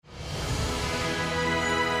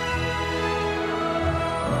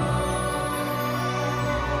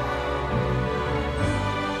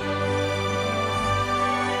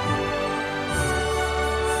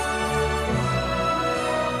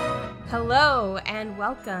Hello and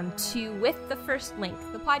welcome to With the First Link,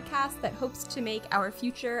 the podcast that hopes to make our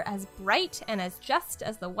future as bright and as just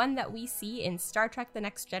as the one that we see in Star Trek: The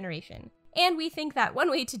Next Generation. And we think that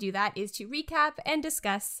one way to do that is to recap and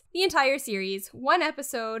discuss the entire series, one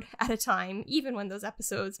episode at a time, even when those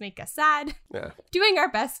episodes make us sad, doing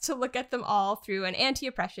our best to look at them all through an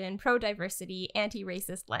anti-oppression, pro-diversity,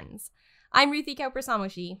 anti-racist lens. I'm Ruthie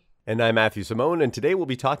Kauper-Samoshi. And I'm Matthew Simone, and today we'll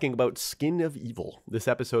be talking about Skin of Evil. This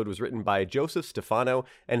episode was written by Joseph Stefano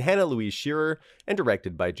and Hannah Louise Shearer, and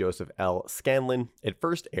directed by Joseph L. Scanlon. It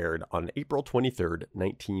first aired on April 23rd,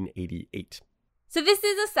 1988. So this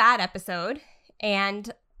is a sad episode,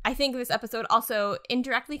 and I think this episode also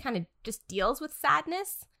indirectly kind of just deals with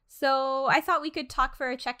sadness. So I thought we could talk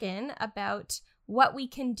for a check-in about what we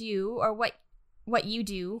can do, or what you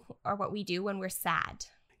do, or what we do when we're sad.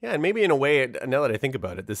 Yeah, and maybe in a way, now that I think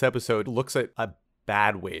about it, this episode looks at a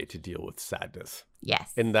bad way to deal with sadness.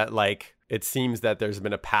 Yes. In that, like, it seems that there's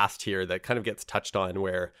been a past here that kind of gets touched on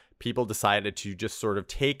where people decided to just sort of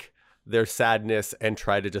take their sadness and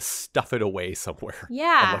try to just stuff it away somewhere.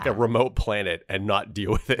 Yeah. On like a remote planet and not deal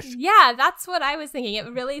with it. Yeah, that's what I was thinking.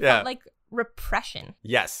 It really felt like repression.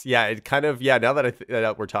 Yes. Yeah. It kind of, now that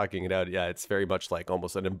that we're talking it out, it's very much like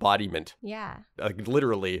almost an embodiment. Yeah. Like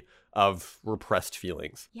literally of repressed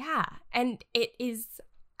feelings. Yeah. And it is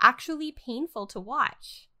actually painful to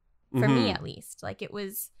watch, for me at least. Like it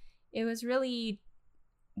was really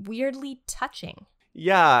weirdly touching.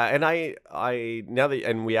 Yeah, and I now that,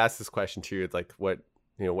 and we asked this question too, it's like what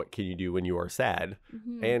can you do when you are sad?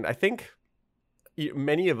 Mm-hmm. And I think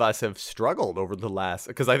many of us have struggled over the last,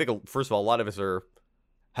 because I think first of all, a lot of us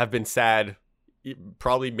have been sad,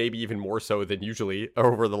 probably maybe even more so than usually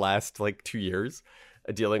over the last like 2 years,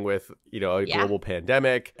 dealing with a global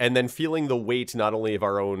pandemic, and then feeling the weight not only of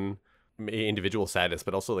our own individual sadness,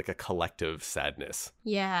 but also like a collective sadness.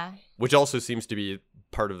 Yeah, which also seems to be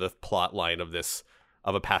part of the plot line of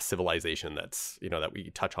a past civilization that's that we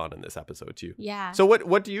touch on in this episode too. Yeah. So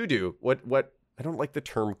what do you do? What I don't like the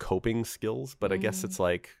term coping skills, but I guess it's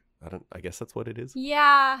like I guess that's what it is.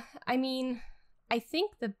 Yeah. I mean, I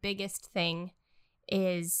think the biggest thing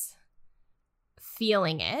is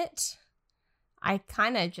feeling it. I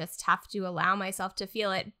kind of just have to allow myself to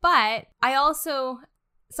feel it, but I also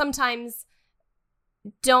sometimes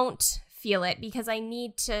don't feel it because I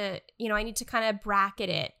need to kind of bracket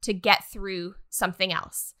it to get through something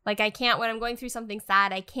else. Like I can't, when I'm going through something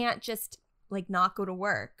sad, I can't just like not go to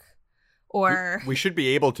work or... We should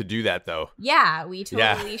be able to do that though. Yeah, we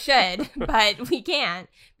totally should, but we can't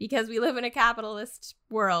because we live in a capitalist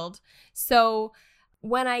world. So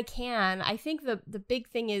when I can, I think the big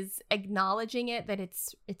thing is acknowledging it, that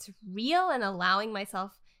it's real, and allowing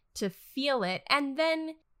myself to feel it, and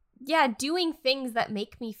then doing things that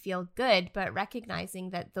make me feel good, but recognizing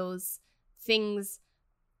that those things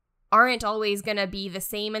aren't always going to be the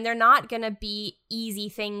same, and they're not going to be easy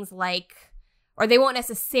things or they won't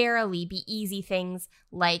necessarily be easy things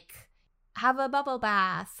like have a bubble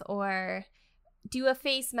bath or do a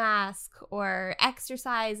face mask or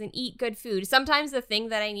exercise and eat good food. Sometimes the thing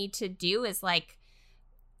that I need to do is like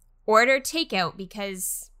order takeout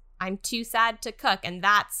because I'm too sad to cook, and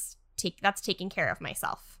that's taking care of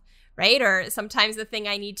myself, right? Or sometimes the thing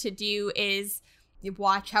I need to do is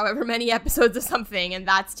watch however many episodes of something, and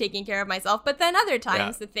that's taking care of myself. But then other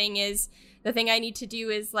times the thing I need to do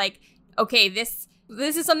is like, okay, this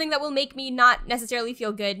is something that will make me not necessarily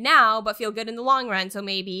feel good now, but feel good in the long run. So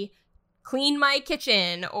maybe clean my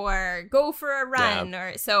kitchen or go for a run.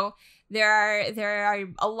 Or so there are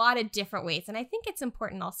a lot of different ways. And I think it's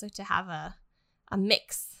important also to have a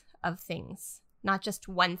mix of things, not just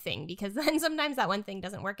one thing, because then sometimes that one thing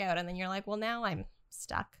doesn't work out and then you're like, well, now I'm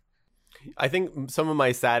stuck. I think some of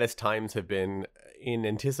my saddest times have been in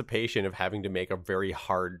anticipation of having to make a very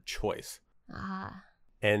hard choice.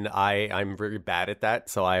 And I'm very bad at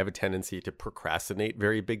that. So I have a tendency to procrastinate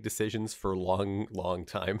very big decisions for a long, long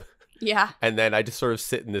time. Yeah. And then I just sort of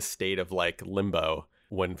sit in this state of like limbo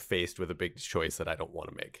when faced with a big choice that I don't want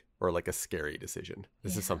to make, or like a scary decision.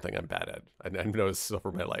 This is something I'm bad at. And I've noticed this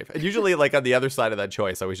over my life. And usually like on the other side of that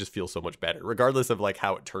choice, I always just feel so much better, regardless of like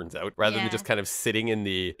how it turns out, rather than just kind of sitting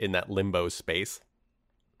in that limbo space.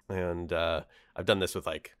 And I've done this with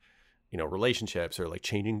like, relationships, or like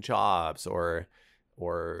changing jobs, or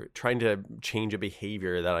trying to change a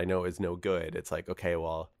behavior that I know is no good. It's like, okay,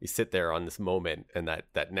 well, you sit there on this moment, and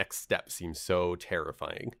that next step seems so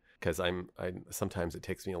terrifying, because I sometimes it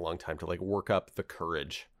takes me a long time to like work up the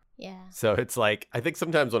courage. Yeah. So it's like, I think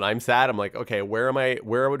sometimes when I'm sad, I'm like, okay, where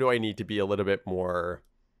do I need to be a little bit more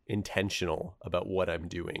intentional about what I'm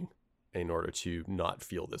doing in order to not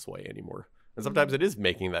feel this way anymore? And sometimes it is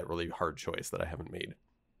making that really hard choice that I haven't made.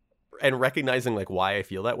 And recognizing like why I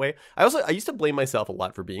feel that way. I used to blame myself a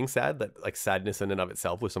lot for being sad, that like sadness in and of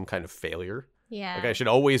itself was some kind of failure. Yeah. Like I should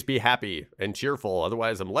always be happy and cheerful.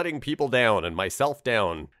 Otherwise I'm letting people down and myself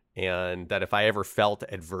down. And that if I ever felt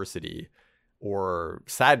adversity or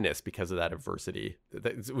sadness because of that adversity,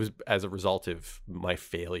 that it was as a result of my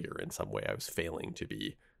failure in some way. I was failing to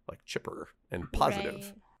be like chipper and positive.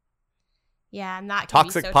 Right. Yeah, and that can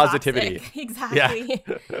Toxic be so positivity. Toxic. Exactly.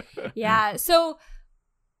 Yeah. So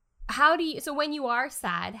so when you are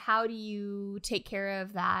sad, how do you take care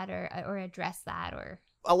of that or address that? Or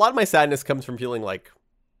a lot of my sadness comes from feeling like,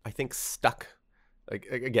 I think, stuck. Like,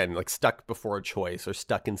 again, like stuck before a choice or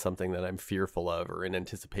stuck in something that I'm fearful of or in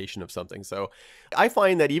anticipation of something. So I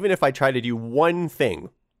find that even if I try to do one thing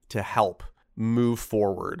to help move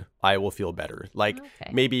forward, I will feel better. Like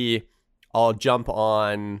maybe I'll jump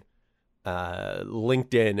on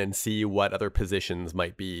LinkedIn and see what other positions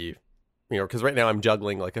might be, you know, because right now I'm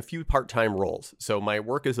juggling like a few part-time roles. So my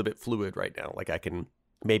work is a bit fluid right now. Like I can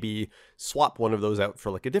maybe swap one of those out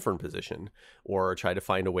for like a different position or try to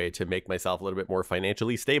find a way to make myself a little bit more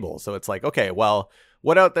financially stable. So it's like, okay, well,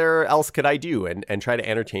 what out there else could I do? And try to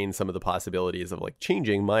entertain some of the possibilities of like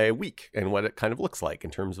changing my week and what it kind of looks like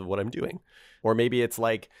in terms of what I'm doing. Or maybe it's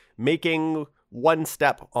like making one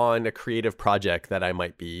step on a creative project that I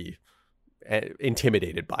might be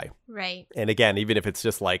intimidated by. Right. And again, even if it's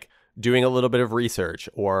just like doing a little bit of research,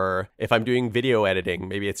 or if I'm doing video editing,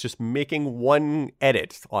 maybe it's just making one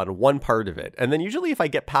edit on one part of it. And then usually if I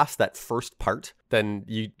get past that first part, then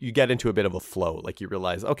you get into a bit of a flow. Like you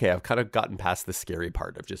realize, okay, I've kind of gotten past the scary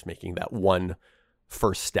part of just making that one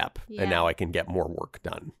first step. Yeah. And now I can get more work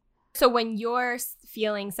done. So when you're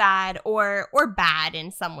feeling sad or bad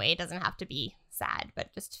in some way, it doesn't have to be sad,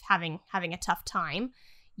 but just having a tough time,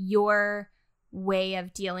 your way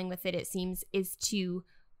of dealing with it seems, is to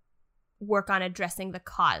work on addressing the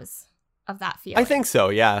cause of that feeling. I think so,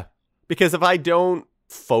 yeah. Because if I don't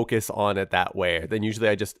focus on it that way, then usually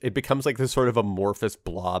it becomes like this sort of amorphous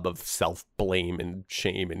blob of self-blame and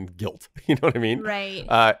shame and guilt. You know what I mean?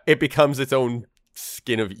 Right. It becomes its own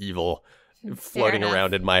skin of evil floating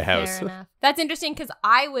around in my house. Fair enough. That's interesting because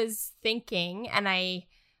I was thinking, and I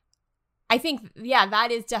think, yeah,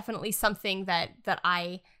 that is definitely something that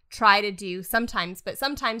I try to do sometimes, but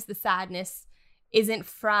sometimes the sadness isn't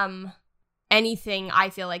from anything I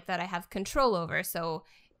feel like that I have control over. So,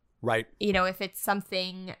 right. You know, if it's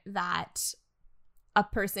something that a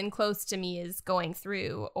person close to me is going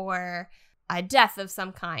through, or a death of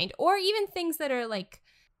some kind, or even things that are like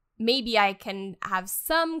maybe I can have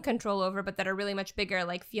some control over, but that are really much bigger,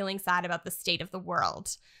 like feeling sad about the state of the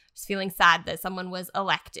world, just feeling sad that someone was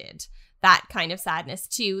elected, that kind of sadness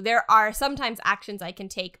too. There are sometimes actions I can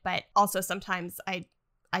take, but also sometimes I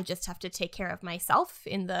just have to take care of myself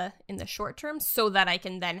in the short term so that I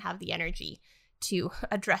can then have the energy to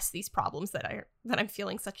address these problems that I'm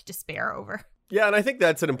feeling such despair over. Yeah, and I think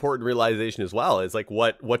that's an important realization as well, is like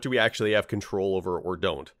what do we actually have control over or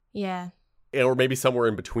don't? Yeah. Or maybe somewhere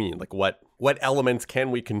in between, like what elements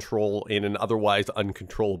can we control in an otherwise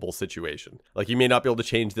uncontrollable situation? Like you may not be able to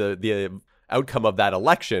change the outcome of that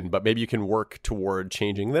election, but maybe you can work toward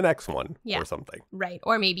changing the next one or something. Right.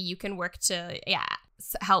 Or maybe you can work to,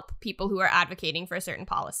 help people who are advocating for certain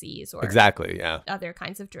policies or exactly, yeah, other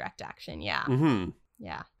kinds of direct action. Yeah. Mm-hmm.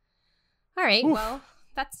 Yeah. All right. Oof. Well,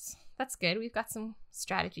 that's good. We've got some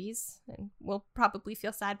strategies, and we'll probably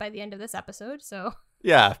feel sad by the end of this episode. So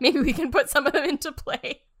yeah, maybe we can put some of them into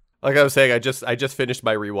play. Like I was saying, I just finished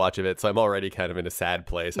my rewatch of it, so I'm already kind of in a sad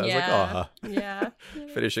place. I was like, yeah,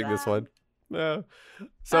 finishing this one. Yeah.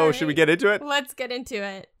 So right. Should we get into it? Let's get into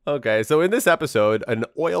it. Okay, so in this episode, an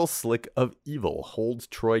oil slick of evil holds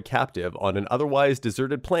Troy captive on an otherwise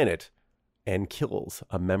deserted planet and kills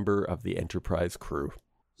a member of the Enterprise crew.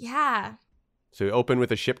 Yeah. So we open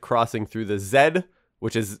with a ship crossing through the Zed,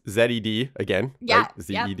 which is ZED again. Yeah.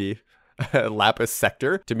 Right? ZED. Lapis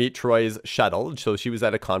sector to meet Troy's shuttle. So she was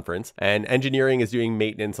at a conference, and engineering is doing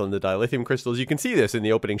maintenance on the dilithium crystals. You can see this in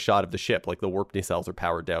the opening shot of the ship, like the warp nacelles are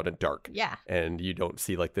powered down and dark. Yeah. And you don't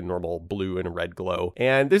see like the normal blue and red glow.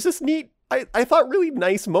 And there's this neat, I thought really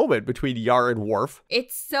nice moment between Yar and Worf.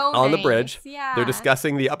 It's so on nice. The bridge. Yeah. They're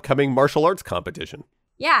discussing the upcoming martial arts competition.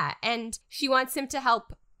 Yeah. And she wants him to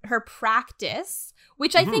help her practice,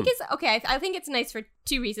 which I think is okay. I think it's nice for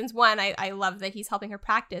two reasons. One, I love that he's helping her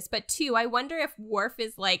practice, but two, I wonder if Worf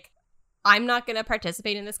is like, I'm not going to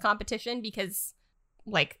participate in this competition because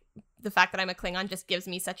like the fact that I'm a Klingon just gives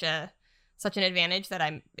me such a such an advantage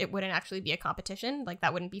that it wouldn't actually be a competition. Like,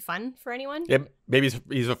 that wouldn't be fun for anyone. Yeah, maybe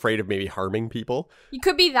he's afraid of maybe harming people. You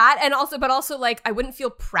could be that, and also like, I wouldn't feel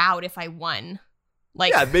proud if I won.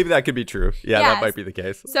 Like, yeah, maybe that could be true. Yeah, that might be the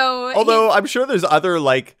case. So, although I'm sure there's other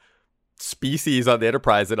like species on the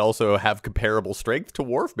Enterprise that also have comparable strength to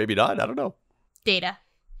Worf. Maybe not. I don't know. Data.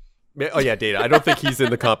 Oh yeah, Data. I don't think he's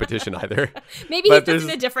in the competition either. Maybe he's just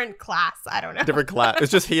in a different class. I don't know. Different class.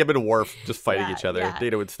 It's just him and Worf just fighting each other. Yeah.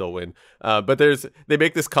 Data would still win. But they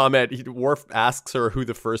make this comment. Worf asks her who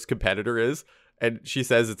the first competitor is, and she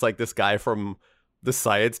says it's like this guy from the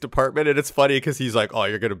science department. And it's funny because he's like, "Oh,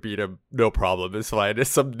 you're gonna beat him. No problem. It's fine.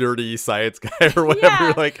 It's some nerdy science guy or whatever.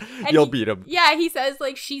 Yeah. Like, you'll beat him." Yeah, he says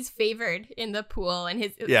like she's favored in the pool, and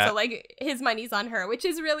so like his money's on her, which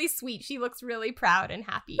is really sweet. She looks really proud and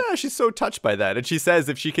happy. Yeah, she's so touched by that. And she says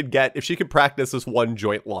if she could practice this one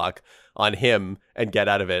joint lock on him and get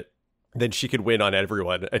out of it, then she could win on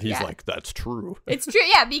everyone. And he's like, "That's true." It's true,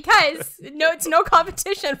 yeah, because it's no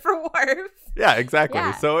competition for Worf. Yeah, exactly.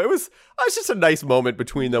 Yeah. So it was just a nice moment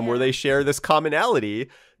between them where they share this commonality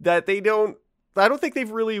that I don't think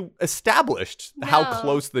they've really established how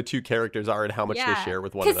close the two characters are and how much they share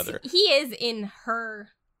with one another. He is in her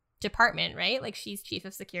department, right? Like, she's chief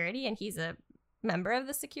of security and he's a member of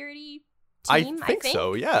the security team. I think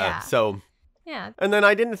so, yeah. So yeah. And then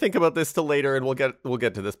I didn't think about this till later, and we'll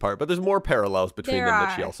get to this part, but there's more parallels between them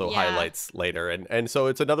that she also highlights later. And so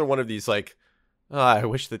it's another one of these like, I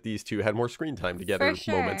wish that these two had more screen time together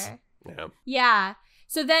moments. Yeah. Yeah.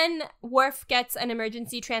 So then Worf gets an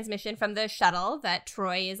emergency transmission from the shuttle that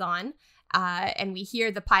Troi is on. And we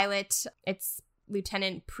hear the pilot, it's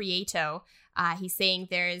Lieutenant Prieto. He's saying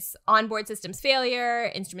there's onboard systems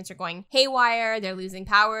failure. Instruments are going haywire. They're losing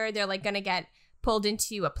power. They're like going to get pulled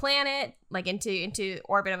into a planet, like into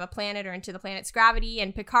orbit of a planet or into the planet's gravity.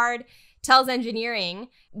 And Picard tells engineering,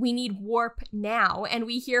 we need warp now. And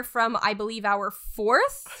we hear from, I believe, our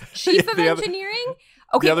fourth chief of engineering.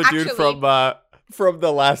 Okay, the other dude from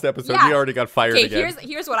the last episode, he already got fired again.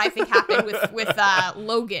 Here's what I think happened with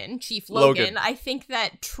Logan, Chief Logan. I think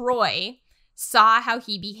that Troi saw how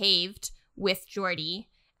he behaved with Geordi,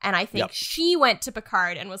 and I think she went to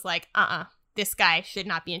Picard and was like, this guy should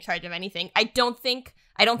not be in charge of anything. I don't think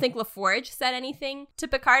LaForge said anything to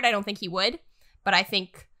Picard. I don't think he would, but I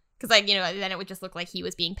think, because then it would just look like he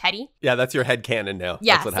was being petty. Yeah, that's your headcanon now.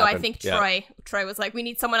 Yeah, that's what so happened. I think Troi was like, we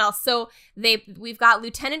need someone else. So we've got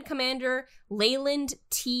Lieutenant Commander Leyland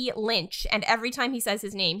T. Lynch, and every time he says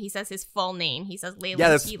his name, he says his full name. He says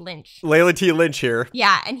Leyland T. Lynch. Leyland T. Lynch here.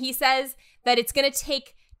 Yeah, and he says that it's going to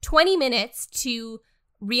take 20 minutes to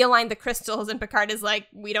realign the crystals, and Picard is like,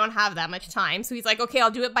 we don't have that much time. So he's like, okay,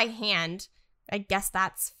 I'll do it by hand. I guess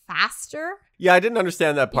that's faster. Yeah, I didn't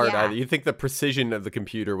understand that part either. You'd think the precision of the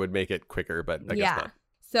computer would make it quicker, but I guess not.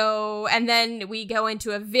 So, and then we go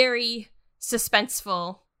into a very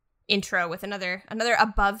suspenseful intro with another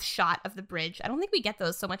above shot of the bridge. I don't think we get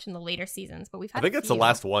those so much in the later seasons, but we've had I think it's the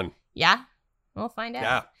last one. Yeah? We'll find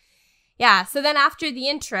out. Yeah, so then after the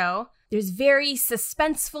intro, there's very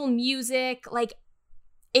suspenseful music. Like,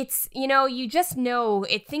 it's, you just know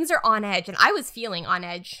things are on edge, and I was feeling on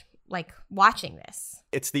edge like watching this.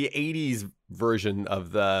 It's the 80s version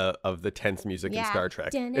of the tense music in Star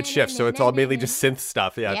Trek. It shifts, so it's all mainly just synth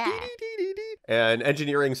stuff. Yeah. And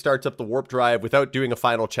engineering starts up the warp drive without doing a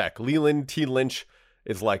final check. Leland T. Lynch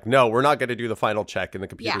is like, no, we're not going to do the final check. And the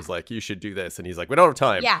computer's like, you should do this. And he's like, we don't have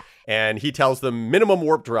time. Yeah. And he tells them minimum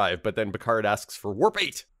warp drive, but then Picard asks for warp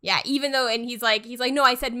 8. Yeah, even though, and he's like, no,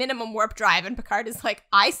 I said minimum warp drive. And Picard is like,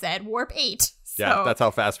 I said warp 8. So, yeah, that's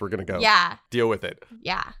how fast we're going to go. Yeah. Deal with it.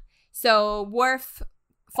 Yeah. So Worf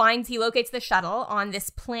he locates the shuttle on this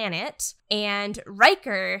planet, and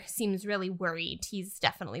Riker seems really worried. He's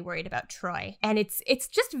definitely worried about Troi. And it's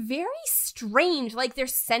just very strange. Like, their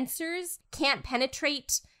sensors can't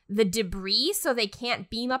penetrate the debris, so they can't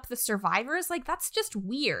beam up the survivors. Like, that's just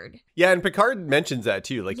weird. Yeah, and Picard mentions that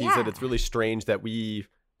too. Like, he said it's really strange that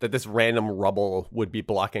this random rubble would be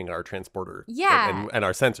blocking our transporter and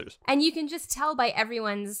our sensors. And you can just tell by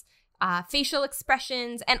everyone's facial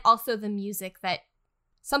expressions and also the music that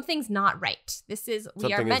something's not right.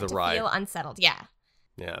 We are meant to feel unsettled. Yeah.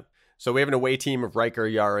 Yeah. So we have an away team of Riker,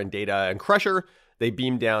 Yara, and Data, and Crusher. They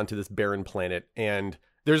beam down to this barren planet, and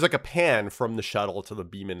there's like a pan from the shuttle to the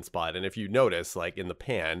beam-in spot. And if you notice, like in the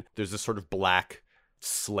pan, there's this sort of black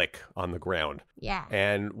slick on the ground. Yeah.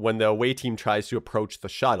 And when the away team tries to approach the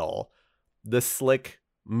shuttle, the slick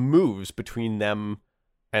moves between them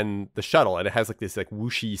and the shuttle, and it has like this like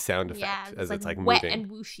whooshy sound effect as it's like wet moving. And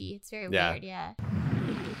whooshy. It's very weird.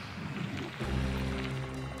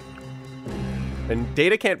 And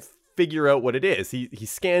Data can't figure out what it is. He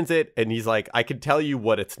scans it and he's like, I can tell you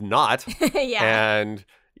what it's not. Yeah. And,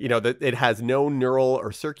 you know, that it has no neural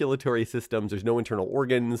or circulatory systems. There's no internal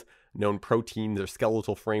organs, known proteins or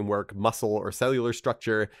skeletal framework, muscle or cellular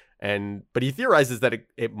structure. But he theorizes that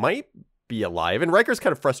it might be alive. And Riker's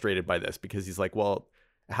kind of frustrated by this because he's like, well,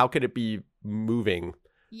 how could it be moving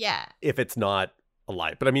Yeah. if it's not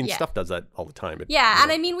alive? But I mean, Yeah. stuff does that all the time. Yeah, and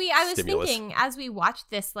I mean, I was stimulus. thinking as we watched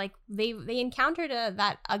this, like they encountered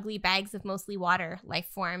that ugly bags of mostly water life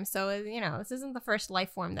form. So you know, this isn't the first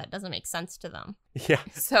life form that doesn't make sense to them. Yeah.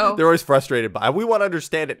 So They're always frustrated by, we want to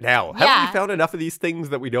understand it now. Yeah. Haven't we found enough of these things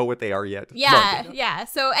that we know what they are yet? Come on, yeah, Data. yeah.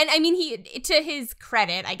 So and I mean, he, to his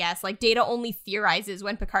credit, I guess, like Data only theorizes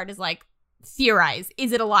when Picard is like, theorize,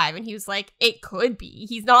 is it alive? And he was like, it could be.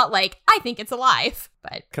 He's not like, I think it's alive.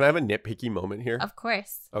 But Can I have a nitpicky moment here? of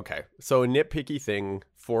course, Okay. So a nitpicky thing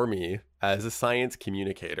for me as a science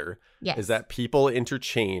communicator yes, is that people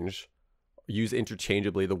use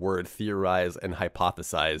interchangeably the word theorize and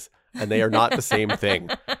hypothesize, and they are not the same thing.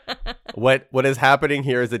 What is happening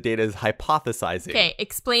here is that Data is hypothesizing. Okay,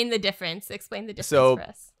 explain the difference. Explain the difference So- for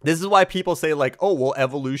us. This is why people say like, oh, well,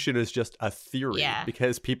 evolution is just a theory, Yeah.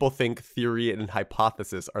 because people think theory and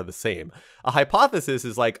hypothesis are the same. A hypothesis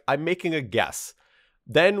is like, I'm making a guess.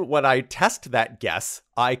 Then when I test that guess,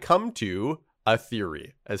 I come to a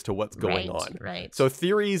theory as to what's going on. Right. So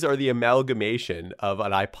theories are the amalgamation of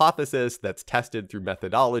an hypothesis that's tested through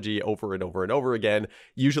methodology over and over and over again,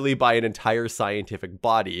 usually by an entire scientific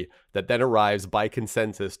body that then arrives by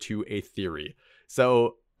consensus to a theory.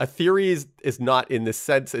 So a theory is not in this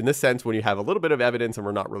sense when you have a little bit of evidence and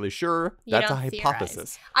we're not really sure, You that's a don't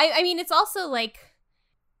hypothesis. I mean, it's also like,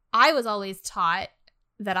 I was always taught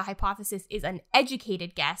that a hypothesis is an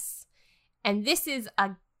educated guess, and this is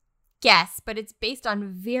a guess, but it's based on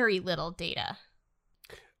very little data.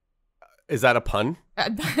 Is that a pun? I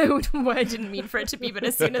didn't mean for it to be, but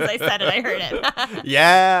as soon as I said it, I heard it.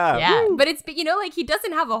 Yeah. Yeah, Woo. but it's, you know, like he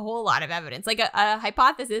doesn't have a whole lot of evidence. Like a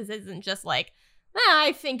hypothesis isn't just like,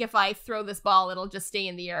 I think if I throw this ball, it'll just stay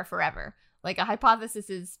in the air forever. Like a hypothesis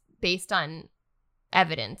is based on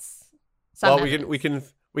evidence. Well,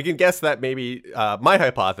 Evidence. we can guess that maybe my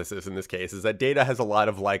hypothesis in this case is that Data has a lot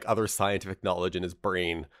of like other scientific knowledge in his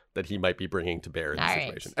brain that he might be bringing to bear in this All right.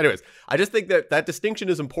 situation. Anyways, I just think that distinction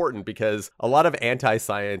is important because a lot of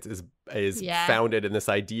anti-science is Yeah. founded in this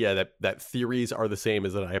idea that theories are the same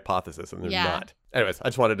as a hypothesis, and they're Yeah. not. Anyways, I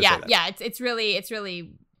just wanted to say that. Yeah, it's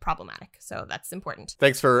really problematic. So that's important.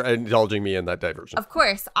 Thanks for indulging me in that diversion. Of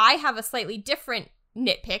course, I have a slightly different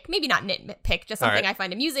nitpick, maybe not nitpick, just All something right. I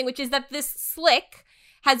find amusing, which is that this slick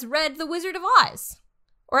has read The Wizard of Oz,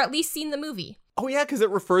 or at least seen the movie. Oh yeah, because it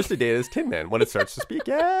refers to Data as Tin Man when it starts to speak.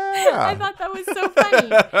 Yeah. I thought that was so funny.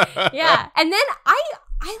 Yeah. And then I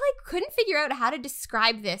like couldn't figure out how to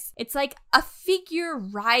describe this. It's like a figure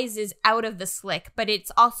rises out of the slick, but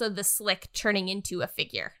it's also the slick turning into a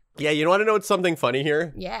figure. Yeah, you want to know what's something funny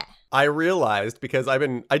here? Yeah. I realized because I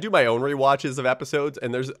do my own rewatches of episodes,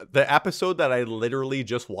 and there's the episode that I literally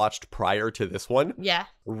just watched prior to this one Yeah.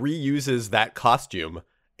 reuses that costume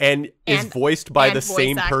and is And- voiced by And the voice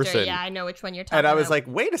same actor. person. Yeah, I know which one you're talking And about. I was like,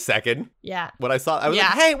 wait a second. yeah. When I saw, I was Yeah.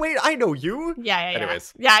 like, hey, wait, I know you. Yeah.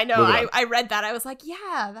 Anyways, Yeah, I know. moving on. I read that. I was like,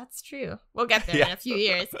 yeah, that's true. We'll get there Yeah. in a few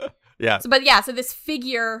years. Yeah. So this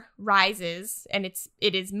figure rises, and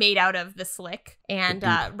it is made out of the slick. And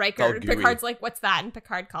The goop. Riker, All gooey. Picard's like, what's that?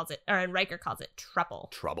 And Riker calls it trouble.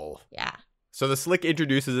 Trouble. Yeah. So the slick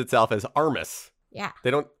introduces itself as Armus. Yeah. They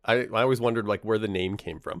don't, I always wondered like where the name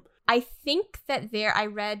came from. I think that I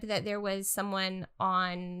read that there was someone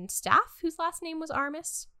on staff whose last name was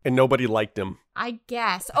Armus. And nobody liked him. I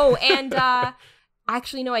guess. Oh, and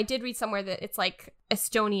actually, no, I did read somewhere that it's like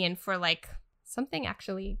Estonian for like something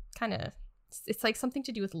actually kind of, it's like something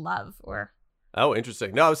to do with love or. Oh,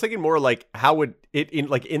 interesting. No, I was thinking more like how would it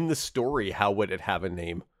in the story, how would it have a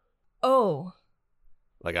name? Oh.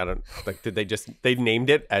 Like, I don't, like, did they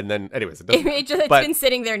named it and then, anyways, it doesn't It's but been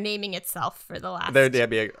sitting there naming itself for the last. there'd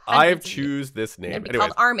be a, I hundreds of choose this name. It'd be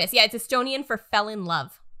Anyways, called Armus. Yeah, it's Estonian for fell in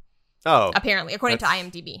love, oh, apparently, according to That's-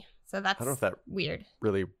 IMDb. So that's I don't know if that weird.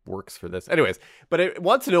 really works for this. Anyways, but it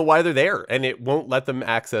wants to know why they're there and it won't let them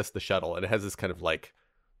access the shuttle. And it has this kind of like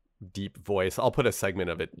deep voice. I'll put a segment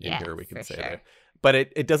of it in Yeah, here. We can for say sure. that. But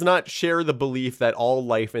it does not share the belief that all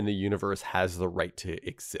life in the universe has the right to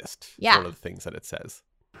exist. It's Yeah. one of the things that it says.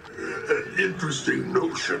 An interesting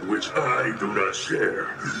notion which I do not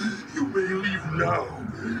share. You may leave now,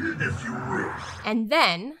 if you wish. And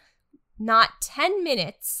then, not 10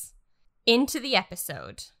 minutes into the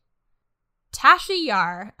episode, Tasha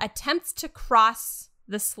Yar attempts to cross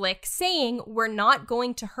the slick, saying, "We're not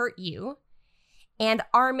going to hurt you." and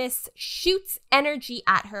Armis shoots energy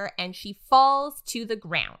at her and she falls to the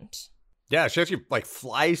ground. Yeah, she actually like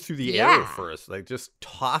flies through the air first, like just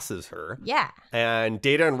tosses her. Yeah. And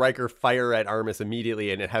Data and Riker fire at Armis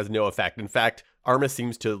immediately, and it has no effect. In fact, Armis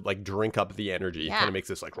seems to like drink up the energy. Yeah. Kind of makes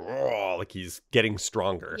this like, roar, like he's getting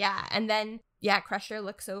stronger. Yeah, and then Crusher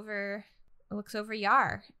looks over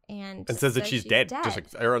Yar and says that she's dead. Just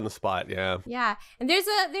like there on the spot. Yeah. Yeah, and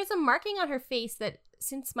there's a marking on her face that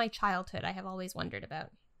since my childhood I have always wondered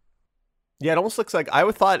about. Yeah, it almost looks like, I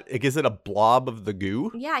would thought, like, is it a blob of the goo?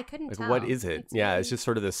 Yeah, I couldn't like, tell. What is it? It's It's just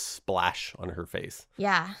sort of this splash on her face.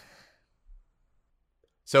 Yeah.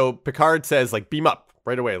 So Picard says, like, beam up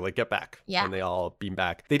right away, like, get back. Yeah. And they all beam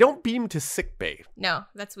back. They don't beam to sickbay. No,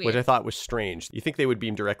 that's weird. Which I thought was strange. You think they would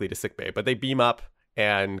beam directly to sickbay, but they beam up,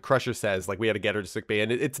 and Crusher says, like, we had to get her to sickbay,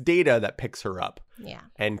 and it's Data that picks her up. Yeah.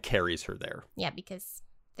 And carries her there. Yeah, because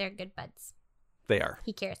they're good buds. They are.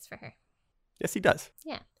 He cares for her. Yes, he does.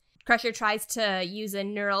 Yeah. Crusher tries to use a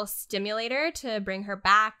neural stimulator to bring her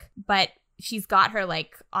back, but she's got her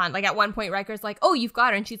like on, like at one point Riker's like, oh, you've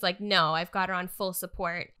got her. And she's like, no, I've got her on full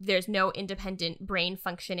support. There's no independent brain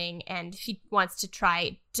functioning. And she wants to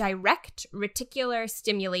try direct reticular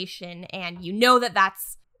stimulation. And you know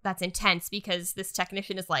that's intense because this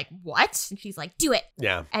technician is like, what? And she's like, do it.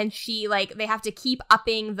 Yeah. And she like, they have to keep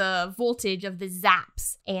upping the voltage of the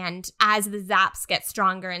zaps. And as the zaps get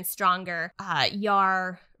stronger and stronger,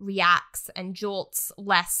 Yar reacts and jolts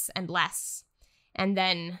less and less. And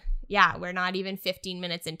then, we're not even 15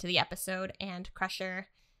 minutes into the episode. And Crusher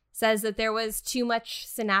says that there was too much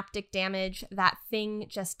synaptic damage. That thing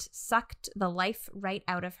just sucked the life right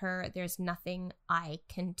out of her. There's nothing I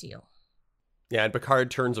can do. Yeah, and Picard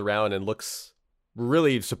turns around and looks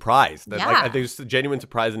really surprised. Like, there's a genuine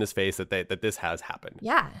surprise in his face that this has happened.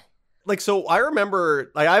 Yeah. Like, so I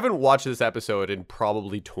remember, like, I haven't watched this episode in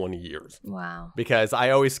probably 20 years. Wow. Because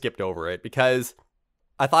I always skipped over it because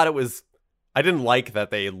I thought I didn't like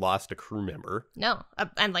that they lost a crew member. No,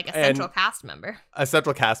 and like a central cast member. A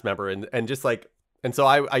central cast member, and just like, and so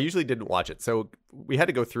I usually didn't watch it. So we had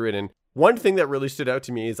to go through it, and one thing that really stood out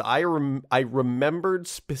to me is I remembered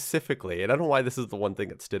specifically, and I don't know why this is the one thing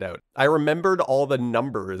that stood out. I remembered all the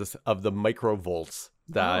numbers of the microvolts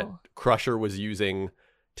that Crusher was using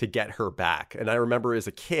to get her back. And I remember as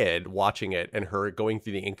a kid watching it and her going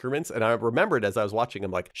through the increments. And I remembered as I was watching,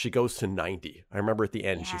 I'm like, she goes to 90. I remember at the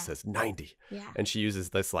end, she says 90. Yeah. And she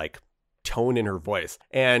uses this like tone in her voice.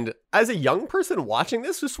 And as a young person watching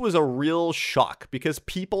this was a real shock because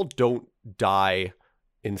people don't die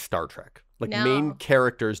in Star Trek. Like main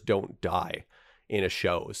characters don't die in a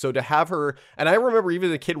show. So to have her, and I remember even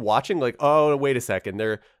as a kid watching, like, oh, wait a second,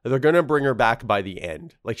 they're gonna bring her back by the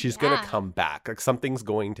end. Like she's gonna come back. Like something's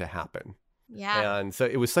going to happen. Yeah. And so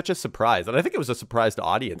it was such a surprise. And I think it was a surprise to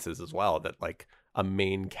audiences as well that like a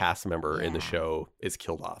main cast member in the show is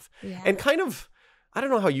killed off. Yeah. And kind of, I don't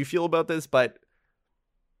know how you feel about this, but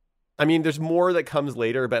I mean, there's more that comes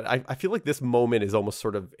later, but I feel like this moment is almost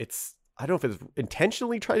sort of, I don't know if it's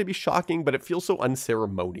intentionally trying to be shocking, but it feels so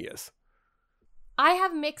unceremonious. I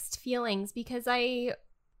have mixed feelings because I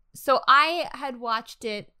had watched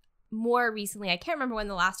it more recently. I can't remember when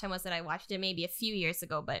the last time was that I watched it, maybe a few years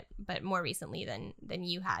ago, but more recently than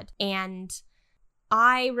you had. And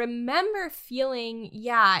I remember feeling,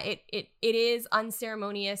 it is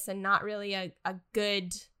unceremonious and not really a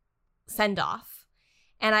good send-off.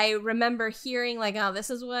 And I remember hearing like, oh,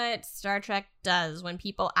 this is what Star Trek does when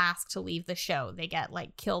people ask to leave the show. They get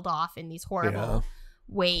like killed off in these horrible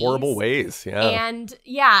ways. Horrible ways, yeah. And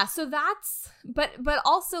so that's, but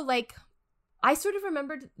also like, I sort of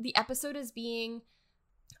remembered the episode as being,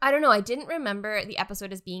 I don't know, I didn't remember the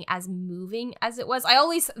episode as being as moving as it was. I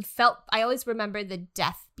always remember the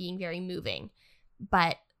death being very moving,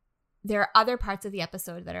 but there are other parts of the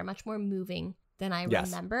episode that are much more moving than I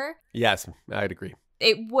remember. Yes, I'd agree.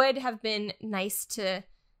 It would have been nice to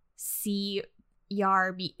see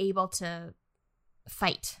Yar be able to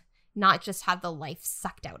fight, not just have the life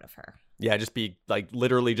sucked out of her. Yeah, just be like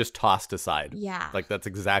literally just tossed aside. Yeah. Like that's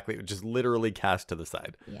exactly, just literally cast to the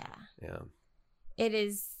side. Yeah. Yeah. It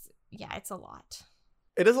is, it's a lot.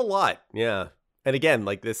 It is a lot, yeah. And again,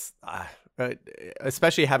 like this,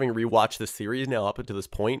 especially having rewatched this series now up until this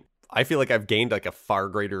point, I feel like I've gained like a far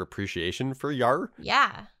greater appreciation for Yar.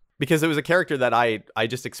 Yeah. Because it was a character that I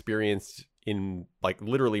just experienced in like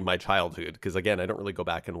literally my childhood. Because again, I don't really go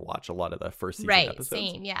back and watch a lot of the first season episodes.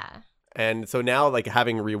 Same, yeah. And so now like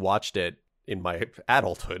having rewatched it in my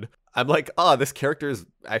adulthood, I'm like, oh, this character is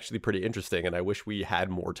actually pretty interesting, and I wish we had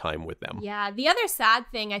more time with them. Yeah, the other sad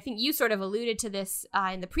thing, I think you sort of alluded to this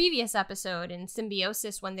in the previous episode in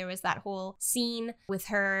Symbiosis, when there was that whole scene with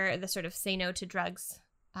her, the sort of say no to drugs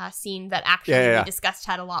scene that actually we discussed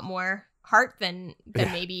had a lot more heart than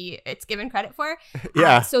maybe it's given credit for.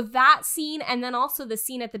 So that scene, and then also the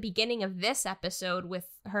scene at the beginning of this episode with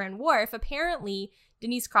her and Worf, apparently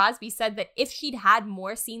Denise Crosby said that if she'd had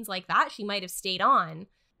more scenes like that, she might have stayed on.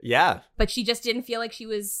 Yeah. But she just didn't feel like she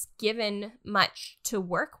was given much to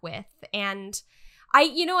work with. And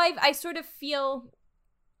I sort of feel,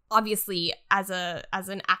 obviously, as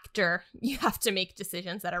an actor, you have to make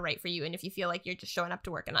decisions that are right for you. And if you feel like you're just showing up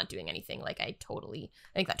to work and not doing anything, like I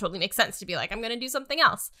think that totally makes sense to be like, I'm going to do something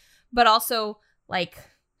else. But also, like,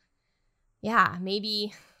 yeah,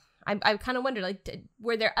 maybe I kind of wonder, like,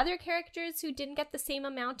 were there other characters who didn't get the same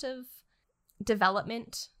amount of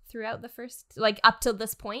development throughout the first, like, up till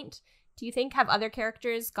this point? Do you think have other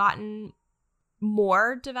characters gotten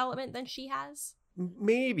more development than she has?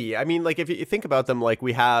 Maybe. I mean, like, if you think about them, like,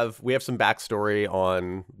 we have some backstory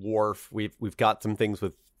on Worf. We've got some things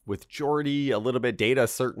with Geordi, a little bit. Data,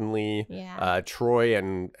 certainly. Yeah. Troy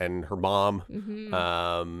and her mom.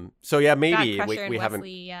 Mm-hmm. So yeah, maybe we haven't.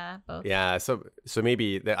 Wesley, both. Yeah. So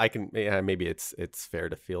maybe that I can. Yeah, maybe it's fair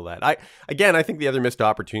to feel that. I think the other missed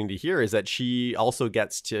opportunity here is that she also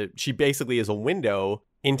she basically is a window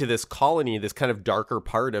into this colony, this kind of darker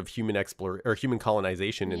part of human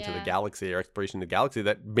colonization into the galaxy, or exploration of the galaxy,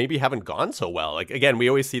 that maybe haven't gone so well. Like, again, we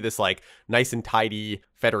always see this like nice and tidy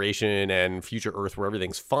Federation and future Earth where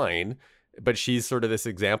everything's fine, but she's sort of this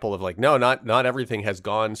example of like, no, not everything has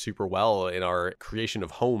gone super well in our creation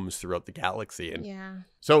of homes throughout the galaxy. And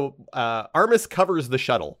so Armus covers the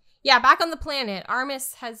shuttle. Yeah, back on the planet,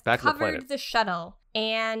 Armus has covered the shuttle,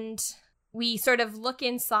 and we sort of look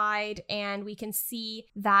inside and we can see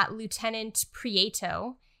that Lieutenant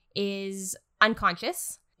Prieto is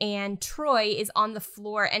unconscious and Troy is on the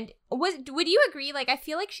floor. And would you agree? Like, I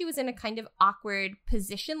feel like she was in a kind of awkward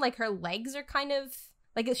position. Like, her legs are kind of,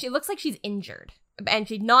 like, she looks like she's injured and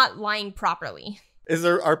she's not lying properly.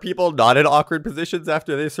 Are people not in awkward positions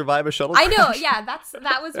after they survive a shuttle crash? I know, yeah,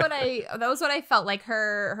 that was what I felt like.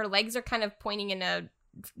 Her legs are kind of pointing in a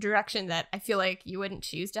direction that I feel like you wouldn't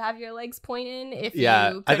choose to have your legs point in if you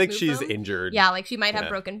I think move she's them. injured. Yeah, like she might have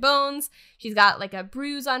broken bones. She's got like a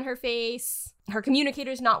bruise on her face. Her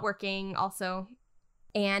communicator's not working also.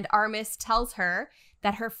 And Armus tells her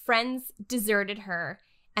that her friends deserted her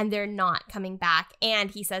and they're not coming back.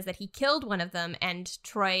 And he says that he killed one of them, and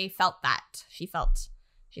Troy felt that. She felt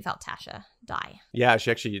Tasha die. Yeah,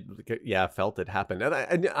 she actually felt it happen.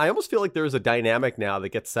 And I almost feel like there's a dynamic now that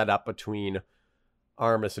gets set up between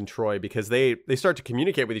Armus and Troy, because they start to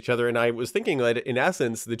communicate with each other. And I was thinking that in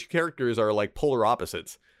essence, the two characters are like polar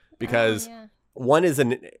opposites, because one is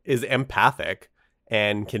empathic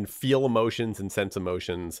and can feel emotions and sense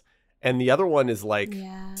emotions. And the other one is like,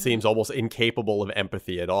 seems almost incapable of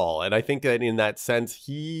empathy at all. And I think that in that sense,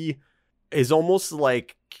 he is almost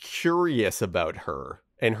like curious about her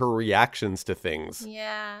and her reactions to things.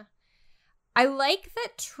 Yeah. I like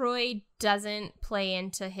that Troy doesn't play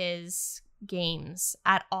into his games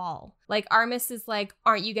at all. Like, Armus is like,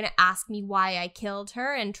 aren't you going to ask me why I killed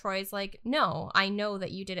her? And Troy's like, no, I know that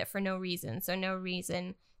you did it for no reason. So no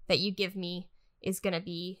reason that you give me is going to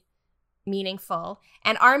be meaningful.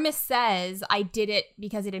 And Armus says, I did it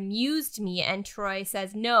because it amused me. And Troy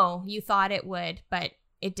says, no, you thought it would, but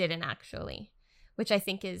it didn't actually, which I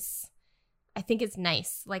think is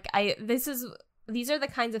nice. Like, these are the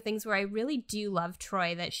kinds of things where I really do love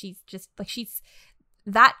Troy, that she's just like, she's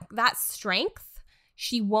that strength.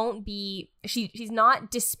 She won't be, she's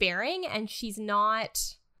not despairing, and she's not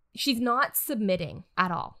submitting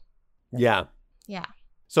at all. Yeah. Yeah.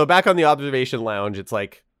 So back on the observation lounge, it's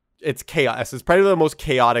like, it's chaos. It's probably the most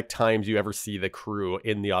chaotic times you ever see the crew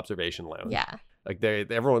in the observation lounge. Yeah. Like,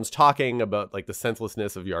 everyone's talking about like the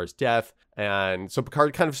senselessness of Yar's death. And so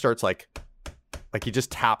Picard kind of starts like he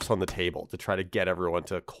just taps on the table to try to get everyone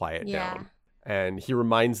to quiet down. And he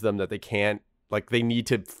reminds them that they need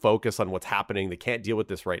to focus on what's happening. They can't deal with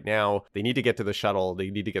this right now. They need to get to the shuttle.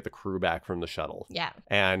 They need to get the crew back from the shuttle. Yeah.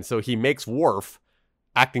 And so he makes Worf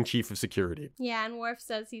acting chief of security. Yeah, and Worf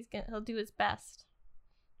says he'll do his best.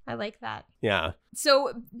 I like that. Yeah.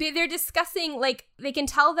 So they're discussing, like, they can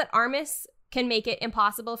tell that Armus can make it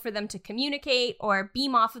impossible for them to communicate or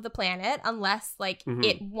beam off of the planet unless, like,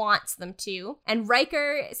 it wants them to. And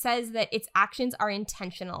Riker says that its actions are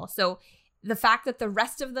intentional. So the fact that the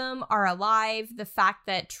rest of them are alive, the fact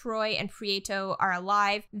that Troy and Prieto are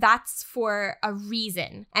alive, that's for a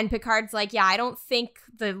reason. And Picard's like, yeah, I don't think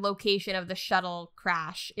the location of the shuttle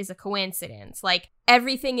crash is a coincidence. Like,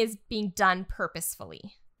 everything is being done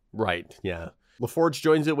purposefully. Right, yeah. LaForge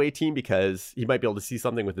joins the away team because he might be able to see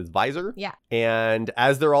something with his visor. Yeah. And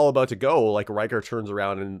as they're all about to go, like, Riker turns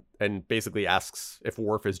around and basically asks if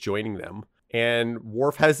Worf is joining them. And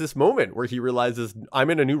Worf has this moment where he realizes, I'm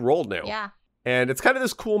in a new role now. Yeah. And it's kind of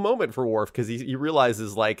this cool moment for Worf because he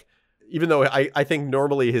realizes, like, even though I think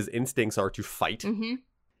normally his instincts are to fight, Mm-hmm.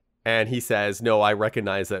 and he says, no, I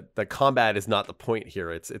recognize that the combat is not the point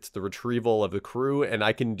here. It's the retrieval of the crew, and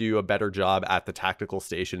I can do a better job at the tactical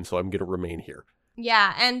station, so I'm going to remain here.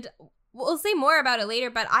 Yeah, and we'll say more about it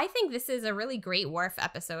later, but I think this is a really great Worf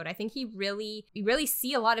episode. I think we really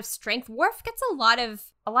see a lot of strength. Worf gets a lot of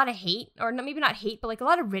hate, or maybe not hate, but like a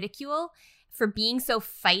lot of ridicule for being so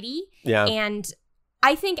fighty. Yeah. And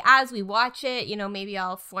I think as we watch it, maybe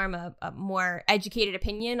I'll form a more educated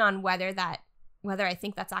opinion on whether I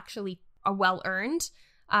think that's actually a well-earned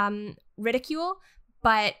ridicule.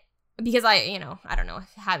 But because I don't know,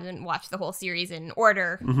 haven't watched the whole series in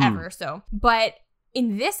order ever. So, but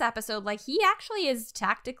in this episode, like, he actually is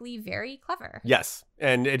tactically very clever. Yes.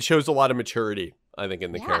 And it shows a lot of maturity, I think,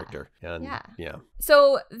 in the character. And yeah.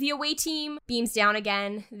 So the away team beams down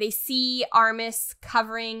again. They see Armis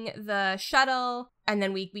covering the shuttle, and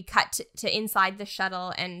then we cut to inside the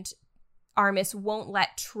shuttle, and Armis won't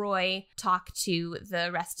let Troy talk to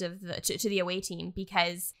the rest of to the away team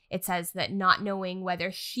because it says that not knowing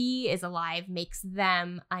whether she is alive makes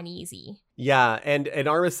them uneasy. Yeah, and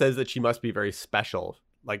Armis says that she must be very special.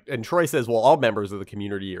 Like, and Troy says, well, all members of the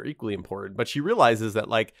community are equally important. But she realizes that,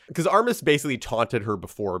 like, because Armis basically taunted her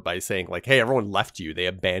before by saying, like, hey, everyone left you. They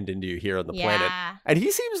abandoned you here on the planet. And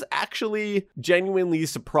he seems actually genuinely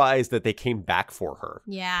surprised that they came back for her.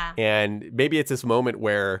 Yeah. And maybe it's this moment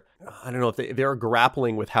where, I don't know if they're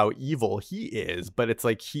grappling with how evil he is, but it's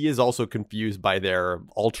like he is also confused by their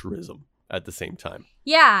altruism at the same time.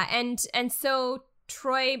 Yeah. And so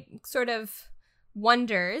Troy sort of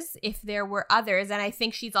wonders if there were others, and I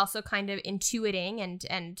think she's also kind of intuiting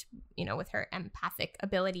and with her empathic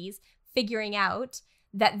abilities figuring out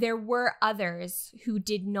that there were others who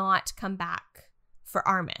did not come back for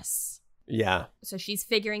Armis. Yeah. So she's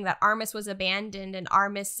figuring that Armis was abandoned, and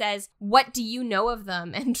Armis says, what do you know of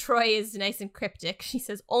them? And Troy is nice and cryptic. She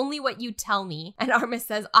says, only what you tell me. And Armis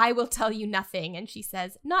says, I will tell you nothing. And she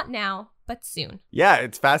says, not now, but soon. Yeah,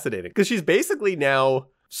 it's fascinating because she's basically now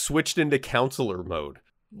switched into counselor mode.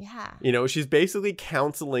 Yeah. She's basically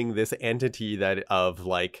counseling this entity that of,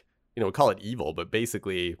 like, call it evil, but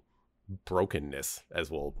basically brokenness as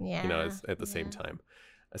well, as at the same time.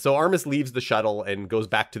 So Armis leaves the shuttle and goes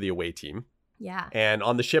back to the away team. Yeah. And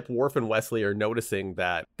on the ship, Worf and Wesley are noticing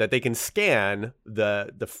that they can scan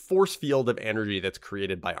the force field of energy that's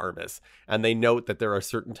created by Armis. And they note that there are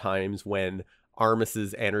certain times when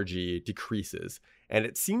Armis's energy decreases. And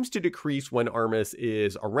it seems to decrease when Armis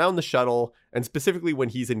is around the shuttle, and specifically when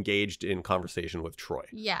he's engaged in conversation with Troy.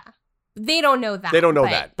 Yeah. They don't know that. They don't know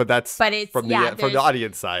that, but it's from the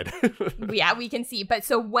audience side. Yeah, we can see. But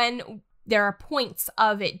so when there are points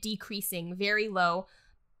of it decreasing very low,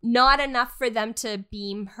 not enough for them to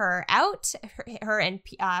beam her out, her and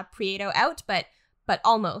Prieto out, but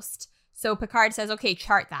almost. So Picard says, okay,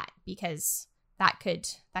 chart that, because that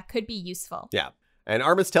could be useful. Yeah. And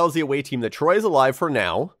Armis tells the away team that Troy is alive for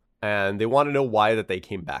now, and they want to know why that they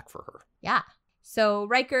came back for her. Yeah. So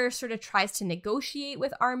Riker sort of tries to negotiate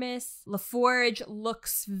with Armis. LaForge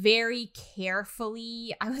looks very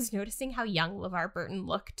carefully. I was noticing how young LeVar Burton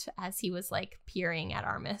looked as he was, like, peering at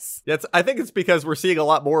Armis. I think it's because we're seeing a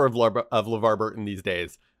lot more of LeVar Burton these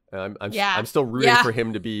days. I'm still rooting for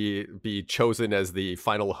him to be chosen as the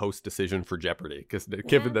final host decision for Jeopardy, because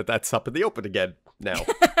given that that's up in the open again now.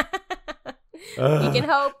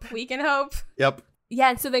 We can hope. Yep.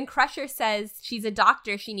 Yeah, and so then Crusher says she's a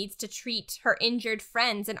doctor. She needs to treat her injured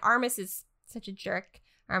friends. And Armis is such a jerk.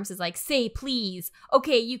 Armis is like, say please.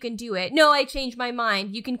 Okay, you can do it. No, I changed my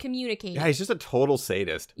mind. You can communicate. Yeah, he's just a total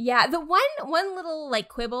sadist. Yeah, the one little, like,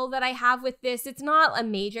 quibble that I have with this, it's not a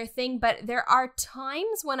major thing, but there are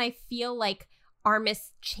times when I feel like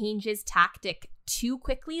Armis changes tactic too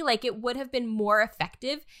quickly. Like, it would have been more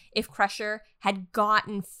effective if Crusher had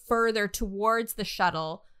gotten further towards the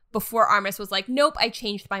shuttle before Armis was like, nope, I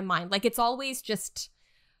changed my mind. Like, it's always just,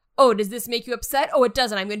 oh, does this make you upset? Oh, it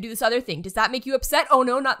doesn't. I'm going to do this other thing. Does that make you upset? Oh,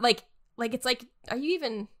 no, not like it's like, are you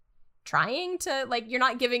even trying to, like, you're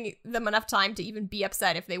not giving them enough time to even be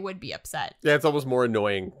upset if they would be upset. Yeah, it's almost more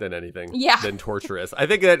annoying than anything. Yeah. Than torturous. I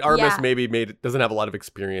think that Armis Yeah. maybe doesn't have a lot of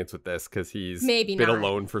experience with this because he's Maybe been not.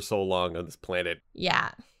 alone for so long on this planet.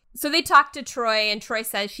 Yeah. So they talk to Troy, and Troy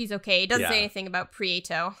says she's okay. He doesn't Yeah. say anything about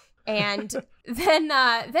Prieto. And then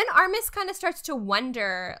Armis kind of starts to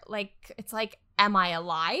wonder, like, it's like, am I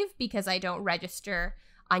alive because I don't register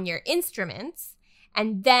on your instruments?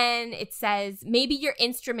 And then it says, maybe your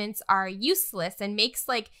instruments are useless, and makes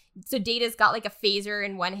like, so Data's got like a phaser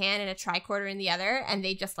in one hand and a tricorder in the other, and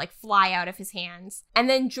they just like fly out of his hands. And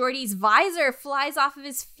then Geordi's visor flies off of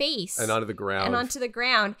his face. And onto the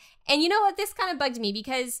ground. And you know what? This kind of bugged me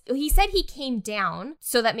because he said he came down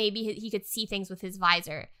so that maybe he could see things with his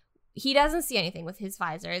visor. He doesn't see anything with his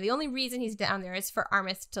visor. The only reason he's down there is for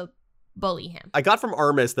Armis to bully him. I got from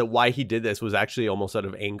Armis that why he did this was actually almost out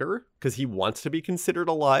of anger because he wants to be considered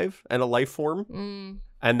alive and a life form.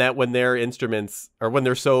 And that when their instruments, or when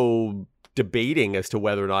they're so debating as to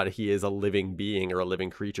whether or not he is a living being or a living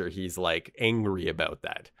creature, he's like angry about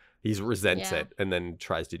that. He resents it and then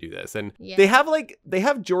tries to do this. And they have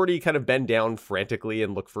Geordi kind of bend down frantically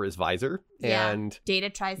and look for his visor. Yeah. And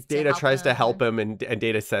Data tries to help him. And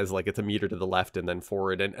Data says like it's a meter to the left and then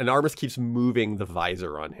forward. And Armis keeps moving the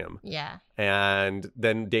visor on him. Yeah. And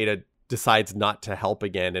then Data decides not to help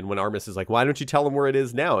again. And when Armis is like, why don't you tell him where it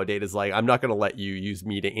is now? Data's like, I'm not going to let you use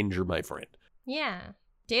me to injure my friend. Yeah.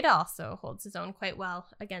 Data also holds his own quite well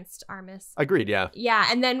against Armis. Agreed, yeah. Yeah,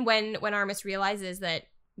 and then when Armis realizes that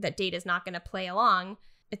Data's not going to play along,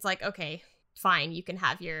 it's like, okay, fine, you can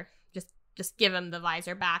have your, just give him the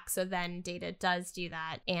visor back. So then Data does do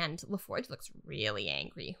that, and LaForge looks really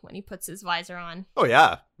angry when he puts his visor on. Oh,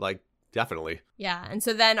 yeah, like, definitely. Yeah, and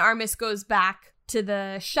so then Armis goes back to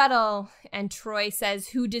the shuttle, and Troy says,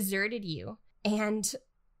 who deserted you? And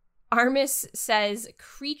Armis says,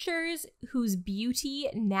 creatures whose beauty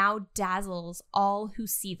now dazzles all who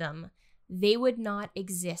see them. They would not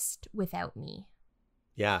exist without me.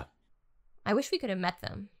 Yeah. I wish we could have met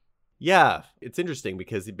them. Yeah, it's interesting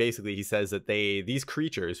because he says that these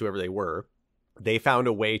creatures, whoever they were, they found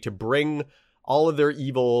a way to bring all of their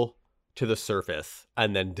evil to the surface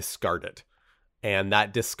and then discard it. And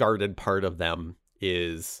that discarded part of them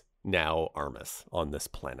is now Armis on this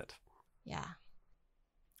planet. Yeah.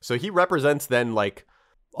 So he represents then like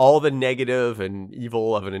all the negative and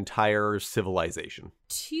evil of an entire civilization.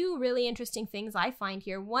 Two really interesting things I find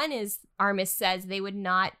here. One is Armis says they would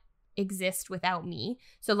not exist without me.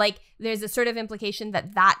 So like there's a sort of implication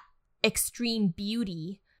that extreme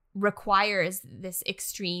beauty requires this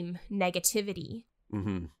extreme negativity.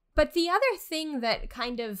 Mm-hmm. But the other thing that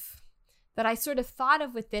I sort of thought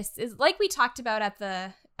of with this is, like we talked about at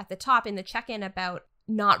the top in the check-in, about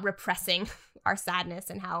not repressing our sadness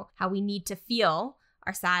and how we need to feel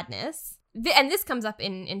our sadness. And this comes up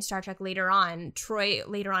in Star Trek later on. Troy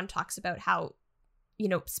later on talks about how,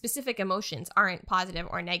 specific emotions aren't positive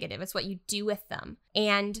or negative. It's what you do with them.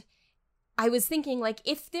 And I was thinking, like,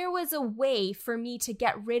 if there was a way for me to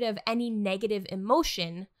get rid of any negative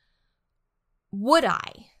emotion, would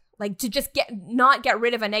I? Like, to just not get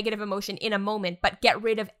rid of a negative emotion in a moment, but get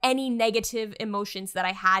rid of any negative emotions that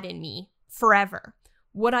I had in me forever.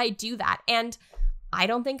 Would I do that? And I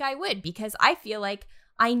don't think I would, because I feel like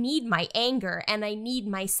I need my anger, and I need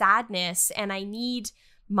my sadness, and I need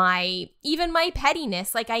even my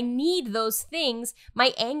pettiness. Like, I need those things.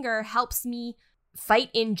 My anger helps me fight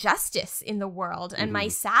injustice in the world, and my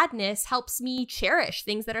sadness helps me cherish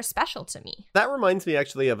things that are special to me. That reminds me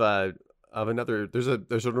actually of another. There's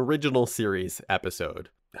an original series episode.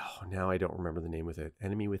 Oh, now I don't remember the name of it.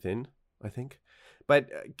 Enemy Within, I think. But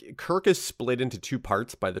Kirk is split into two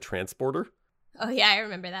parts by the transporter. Oh yeah, I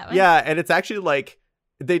remember that one. Yeah, and it's actually like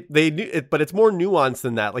they knew it, but it's more nuanced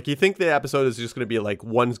than that. Like, you think the episode is just going to be like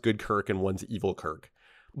one's good Kirk and one's evil Kirk,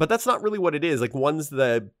 but that's not really what it is. Like, one's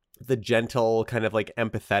the gentle, kind of like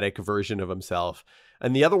empathetic version of himself,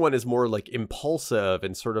 and the other one is more like impulsive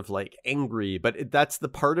and sort of like angry. But that's the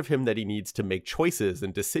part of him that he needs to make choices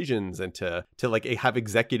and decisions and to like have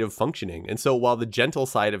executive functioning. And so while the gentle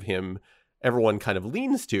side of him everyone kind of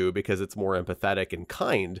leans to because it's more empathetic and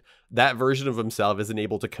kind, that version of himself isn't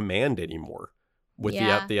able to command anymore with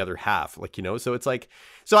the other half. Like, so it's like,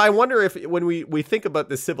 so I wonder if when we think about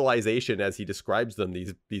the civilization as he describes them,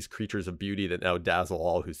 these creatures of beauty that now dazzle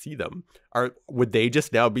all who see them, would they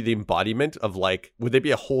just now be the embodiment of like, would they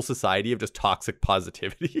be a whole society of just toxic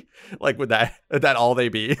positivity? Like, would that all they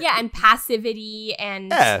be? Yeah, and passivity,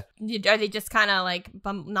 and are they just kind of like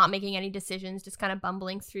not making any decisions, just kind of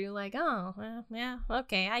bumbling through like, oh, well, yeah,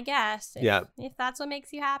 okay, I guess. If that's what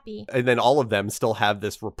makes you happy. And then all of them still have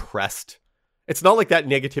this repressed It's not like that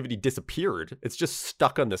negativity disappeared. It's just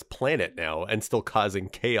stuck on this planet now and still causing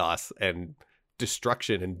chaos and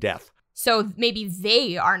destruction and death. So maybe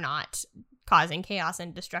they are not causing chaos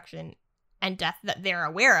and destruction and death that they're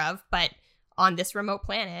aware of, but on this remote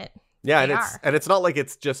planet, yeah, they and are. it's not like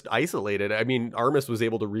it's just isolated. I mean, Armis was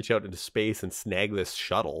able to reach out into space and snag this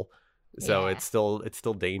shuttle. So Yeah. it's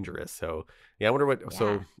still dangerous. So yeah, I wonder what. Yeah.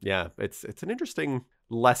 So yeah, it's an interesting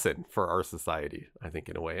lesson for our society, I think,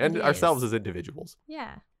 in a way, and It ourselves is. as individuals.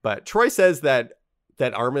 Yeah. But Troy says that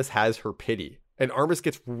Armis has her pity, and Armis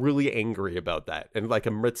gets really angry about that, and like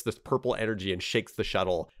emits this purple energy and shakes the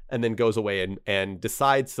shuttle, and then goes away and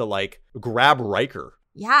decides to like grab Riker.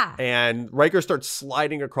 Yeah. And Riker starts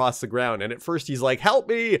sliding across the ground. And at first he's like, help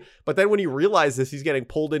me. But then when he realizes he's getting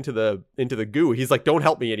pulled into the goo, he's like, don't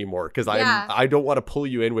help me anymore. Because Yeah. I don't want to pull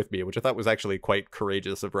you in with me, which I thought was actually quite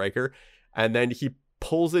courageous of Riker. And then he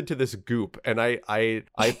pulls into this goop. And I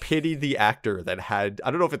pity the actor that had,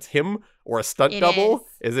 I don't know if it's him or a stunt It double.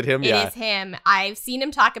 Is it him? It Yeah. is him. I've seen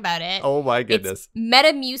him talk about it. Oh my goodness. It's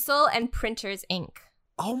Metamucil and Printers Inc.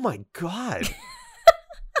 Oh my God.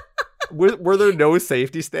 Were there no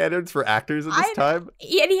safety standards for actors at this time?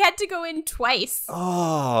 And he had to go in twice.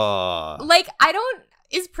 Oh. Like,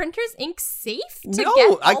 is Printers Inc. safe to No,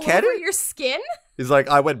 get I all get over it. your skin? He's like,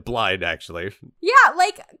 I went blind, actually. Yeah,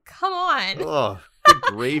 like, come on. Oh, good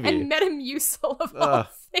gravy. And Metamucil of all Ugh.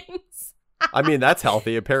 things. I mean, that's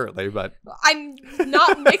healthy, apparently, but I'm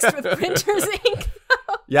not mixed with Printers Inc.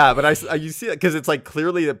 yeah, but you see it because it's like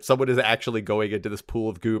clearly that someone is actually going into this pool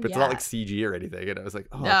of goop. It's Yeah. not like CG or anything. And I was like,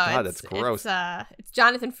 oh, No, God, that's gross. It's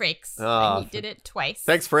Jonathan Frakes. Oh, And he did it twice.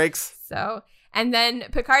 Thanks, Frakes. So, and then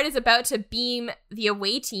Picard is about to beam the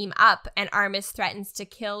away team up, and Armis threatens to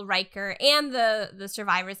kill Riker and the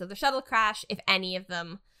survivors of the shuttle crash if any of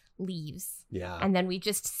them leaves. Yeah. And then we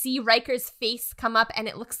just see Riker's face come up, and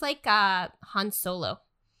it looks like Han Solo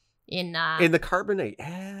in in the carbonite.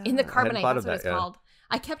 Yeah, in the I hadn't carbonite. thought That's of what it's that, yeah. called.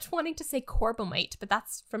 I kept wanting to say Corbomite, but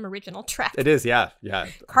that's from original Trek. It is, yeah. Yeah.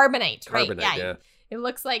 Carbonite, right? Carbonite, Yeah. yeah. It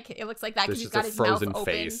looks like that There's because he's just got a his frozen mouth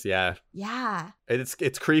face. open. Yeah. Yeah.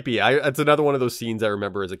 It's creepy. It's another one of those scenes I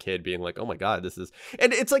remember as a kid being like, oh my God, this is,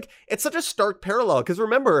 and it's like, it's such a stark parallel because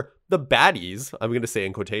remember the baddies, I'm going to say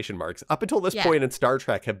in quotation marks, up until this Yeah. point in Star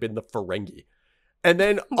Trek have been the Ferengi. And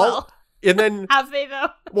then, Well, and then, have they though?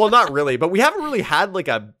 well, not really, but we haven't really had like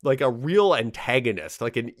a real antagonist,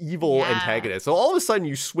 like an evil Yeah. antagonist. So all of a sudden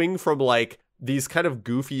you swing from like these kind of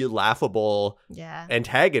goofy, laughable Yeah.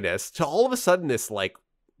 antagonists to all of a sudden this like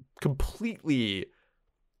completely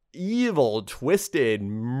evil, twisted,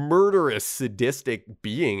 murderous, sadistic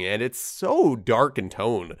being. And it's so dark in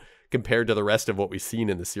tone compared to the rest of what we've seen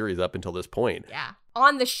in the series up until this point. Yeah.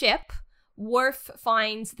 On the ship, Worf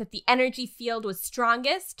finds that the energy field was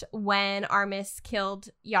strongest when Armis killed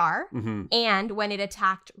Yar Hmm. and when it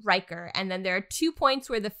attacked Riker. And then there are 2 points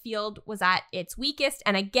where the field was at its weakest.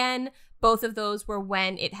 And again, both of those were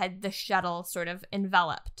when it had the shuttle sort of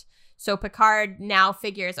enveloped. So Picard now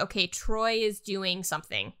figures, okay, Troy is doing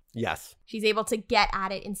something. Yes. She's able to get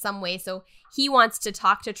at it in some way. So he wants to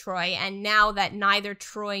talk to Troy. And now that neither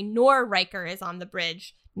Troy nor Riker is on the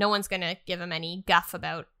bridge, no one's going to give him any guff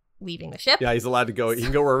about leaving the ship. Yeah, he's allowed to go. He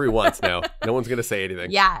can go wherever he wants now. No one's going to say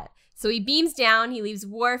anything. Yeah. So he beams down. He leaves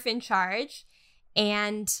Worf in charge.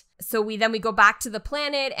 And so we go back to the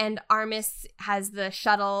planet, and Armis has the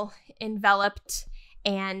shuttle enveloped,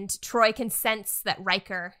 and Troy can sense that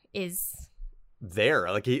Riker is... There.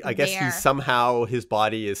 Like, I guess There. he's somehow, his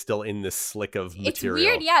body is still in this slick of material. It's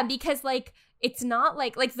weird, yeah, because like it's not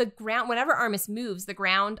like the ground, whenever Armis moves, the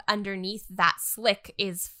ground underneath that slick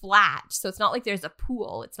is flat. So it's not like there's a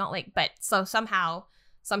pool. It's not like, but so somehow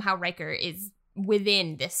Riker is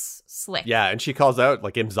within this slick. Yeah, and she calls out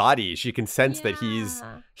like Imzadi. She can sense that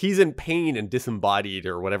Yeah. he's in pain and disembodied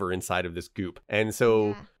or whatever inside of this goop. And so,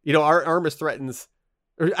 Yeah. you know, Armis threatens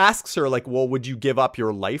or asks her like, well, would you give up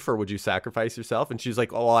your life or would you sacrifice yourself? And she's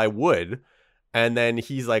like, oh, I would. And then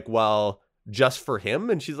he's like, well, just for him?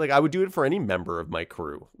 And she's like, I would do it for any member of my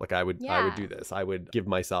crew. Like I would Yeah. do this. I would give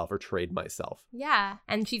myself or trade myself. Yeah.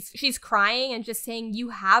 And she's crying and just saying, you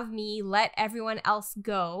have me, let everyone else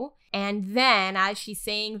go. And then as she's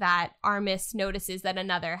saying that, Armis notices that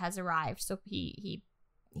another has arrived. So he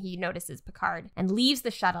notices Picard and leaves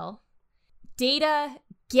the shuttle. Data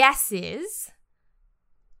guesses,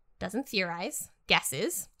 doesn't theorize,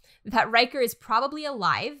 guesses, that Riker is probably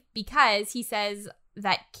alive because he says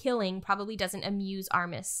that killing probably doesn't amuse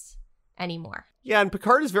Armis anymore. Yeah, and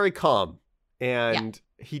Picard is very calm. And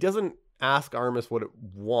he doesn't ask Armis what it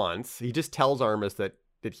wants. He just tells Armis that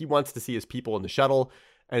he wants to see his people in the shuttle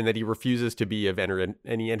and that he refuses to be of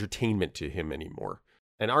any entertainment to him anymore.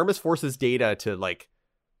 And Armis forces Data to like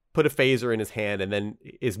put a phaser in his hand and then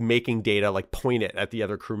is making Data like point it at the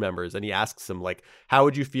other crew members. And he asks him like, how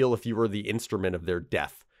would you feel if you were the instrument of their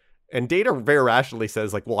death? And Data very rationally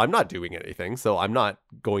says like, well, I'm not doing anything, so I'm not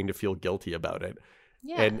going to feel guilty about it.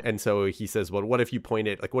 Yeah. And so he says, well, what if you point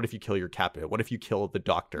it, like, what if you kill your captain? What if you kill the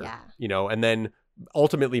doctor? Yeah. You know, and then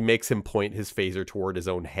ultimately makes him point his phaser toward his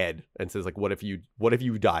own head and says like, what if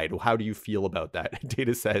you died? How do you feel about that? And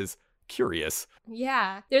Data says, curious.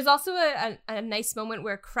 Yeah. There's also a nice moment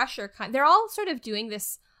where Crusher, they're all sort of doing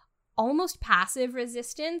this almost passive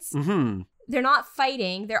resistance. Mm-hmm. They're not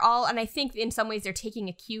fighting. They're all, and I think in some ways they're taking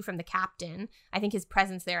a cue from the captain. I think his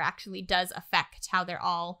presence there actually does affect how they're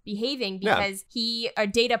all behaving because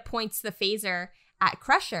Data points the phaser at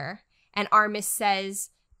Crusher and Armis says,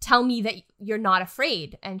 tell me that you're not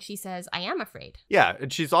afraid. And she says, I am afraid. Yeah,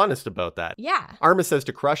 and she's honest about that. Yeah. Armis says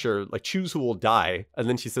to Crusher, like, choose who will die. And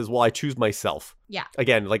then she says, well, I choose myself. Yeah.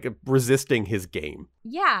 Again, like resisting his game.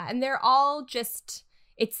 Yeah. And they're all just,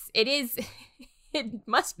 it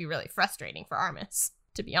must be really frustrating for Armis,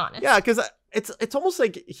 to be honest. Yeah, because it's almost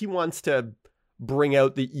like he wants to bring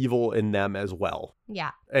out the evil in them as well.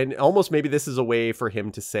 Yeah. And almost maybe this is a way for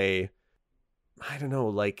him to say, I don't know,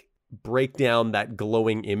 like, break down that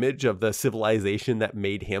glowing image of the civilization that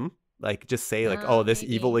made him. Like, just say like, oh, this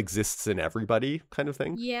maybe. evil exists in everybody kind of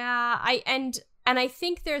thing. Yeah, and I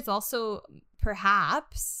think there's also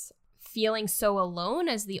perhaps feeling so alone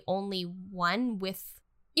as the only one with,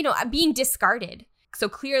 you know, being discarded. So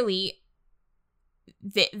clearly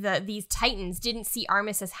these Titans didn't see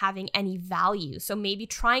Armis as having any value. So maybe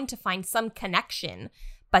trying to find some connection,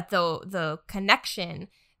 but the connection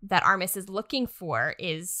that Armis is looking for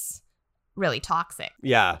is really toxic.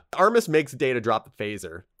 Yeah. Armis makes Data drop the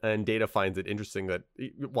phaser, and Data finds it interesting that,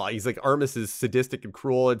 well, he's like, Armis is sadistic and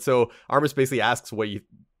cruel. And so Armis basically asks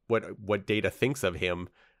what Data thinks of him.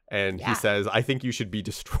 And he says, I think you should be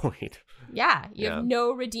destroyed. Yeah. You have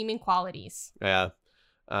no redeeming qualities. Yeah.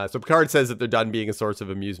 So Picard says that they're done being a source of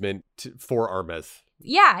amusement for Armis.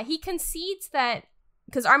 Yeah. He concedes that,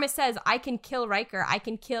 because Armis says, I can kill Riker. I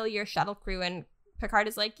can kill your shuttle crew. And Picard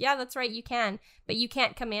is like, yeah, that's right, you can, but you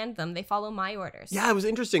can't command them. They follow my orders. Yeah, it was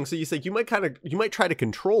interesting. So you say you might try to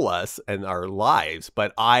control us and our lives,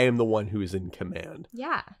 but I am the one who is in command.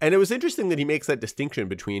 Yeah. And it was interesting that he makes that distinction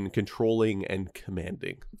between controlling and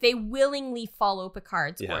commanding. They willingly follow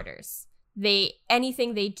Picard's orders.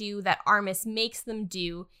 Anything they do that Armis makes them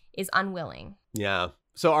do is unwilling. Yeah.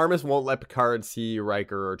 So Armis won't let Picard see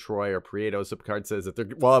Riker or Troy or Prieto. So Picard says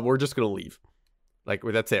that we're just going to leave. Like,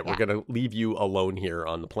 that's it. Yeah. We're going to leave you alone here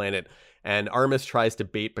on the planet. And Armis tries to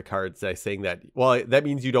bait Picard by saying that, well, that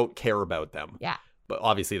means you don't care about them. Yeah. But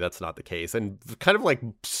obviously that's not the case. And kind of like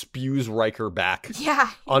spews Riker back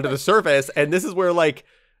onto the surface. And this is where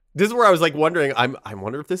I was like wondering, I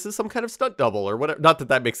wonder if this is some kind of stunt double or whatever. Not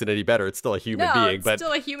that makes it any better. It's still a human being. It's but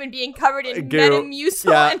still a human being covered in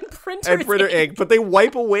Metamucil and printer ink. But they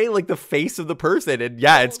wipe away like the face of the person. And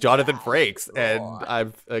it's Jonathan Frakes. And I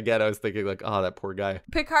was thinking like, oh, that poor guy.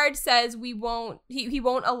 Picard says he won't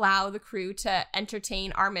allow the crew to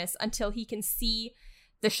entertain Armis until he can see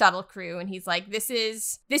the shuttle crew. And he's like, this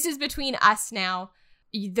is between us now.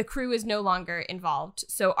 The crew is no longer involved,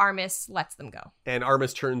 so Armis lets them go. And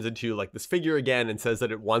Armis turns into like this figure again and says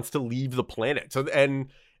that it wants to leave the planet. So and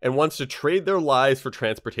wants to trade their lives for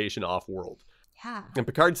transportation off-world. Yeah. And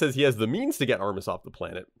Picard says he has the means to get Armis off the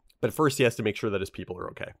planet, but first he has to make sure that his people are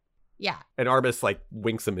okay. Yeah. And Armis like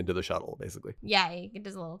winks him into the shuttle, basically. Yeah, he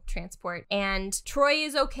does a little transport. And Troy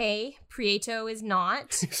is okay. Prieto is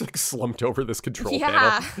not. He's like slumped over this control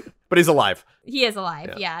panel. But he's alive. He is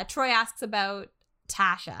alive, yeah. Troy asks about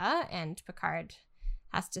Tasha, and Picard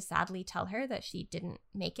has to sadly tell her that she didn't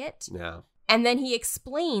make it. Yeah. And then he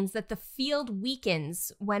explains that the field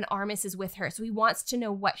weakens when Armis is with her. So he wants to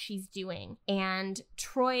know what she's doing. And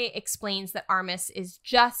Troy explains that Armis is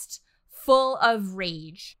just full of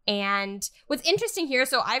rage. And what's interesting here,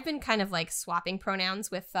 so I've been kind of like swapping pronouns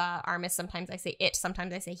with Armis. Sometimes I say it,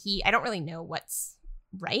 sometimes I say he. I don't really know what's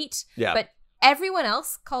right. Yeah. But everyone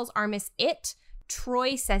else calls Armis it.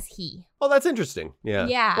 Troy says he. Well, that's interesting. Yeah.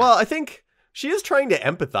 Yeah. Well, I think she is trying to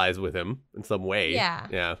empathize with him in some way. Yeah.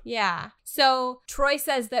 Yeah. Yeah. So Troy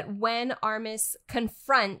says that when Armis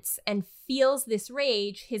confronts and feels this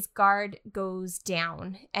rage, his guard goes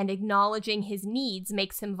down, and acknowledging his needs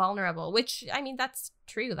makes him vulnerable, which, I mean, that's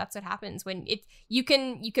true. That's what happens when you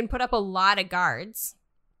can put up a lot of guards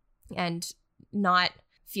and not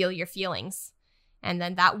feel your feelings. And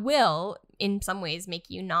then that will, in some ways, make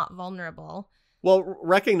you not vulnerable. Well,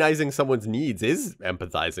 recognizing someone's needs is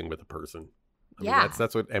empathizing with a person. I mean,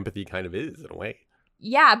 that's what empathy kind of is in a way.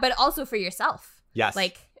 Yeah, but also for yourself. Yes.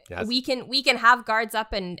 Like Yes. we can have guards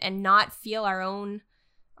up and not feel our own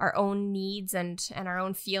needs and our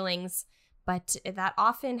own feelings, but that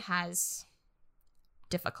often has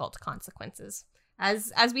difficult consequences,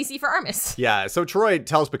 as we see for Armis. Yeah, so Troy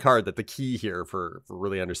tells Picard that the key here for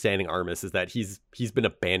really understanding Armis is that he's been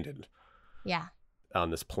abandoned Yeah. on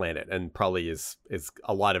this planet, and probably is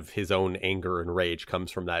a lot of his own anger and rage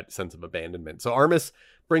comes from that sense of abandonment. So Armis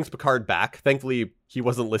brings Picard back. Thankfully, he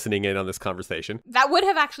wasn't listening in on this conversation. That would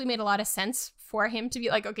have actually made a lot of sense for him to be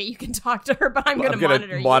like, okay, you can talk to her, but I'm going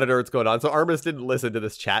to monitor what's going on. So Armis didn't listen to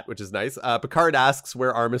this chat, which is nice. Picard asks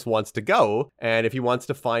where Armis wants to go and if he wants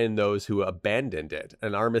to find those who abandoned it.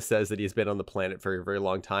 And Armis says that he's been on the planet for a very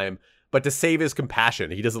long time, but to save his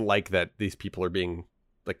compassion. He doesn't like that these people are being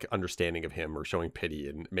like understanding of him or showing pity,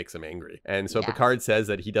 and makes him angry. And so Picard says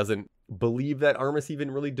that he doesn't believe that Armis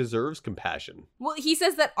even really deserves compassion. Well, he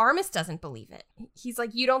says that Armis doesn't believe it. He's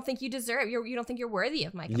like, you don't think you deserve, you don't think you're worthy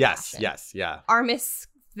of my compassion. Yes, yeah. Armis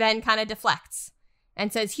then kind of deflects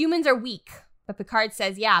and says humans are weak. But Picard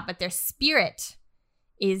says, yeah, but their spirit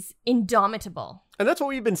is indomitable. And that's what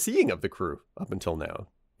we've been seeing of the crew up until now.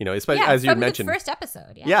 You know, especially as you mentioned, the first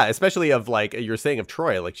episode. Yeah, especially of like you're saying of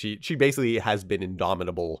Troy, like she basically has been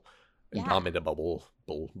indomitable in the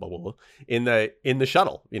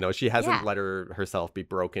shuttle. You know, she hasn't let herself be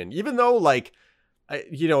broken, even though like,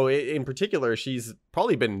 you know, in particular, she's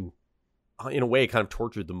probably been in a way kind of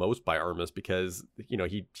tortured the most by Armis because, you know,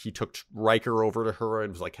 he took Riker over to her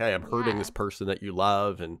and was like, hey, I'm hurting this person that you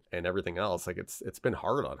love and everything else. Like it's been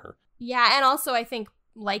hard on her. Yeah, and also I think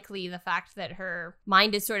likely the fact that her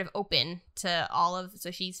mind is sort of open to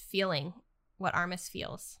so she's feeling what Armis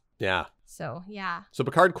feels. Yeah. So, yeah. So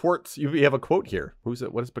Picard quotes, you have a quote here. Who's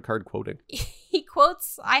it? What is Picard quoting? He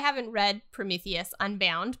quotes, I haven't read Prometheus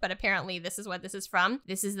Unbound, but apparently this is what this is from.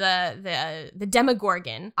 This is the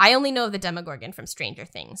Demogorgon. I only know the Demogorgon from Stranger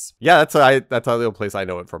Things. Yeah, that's the other place I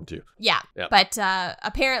know it from too. Yeah. Yep. But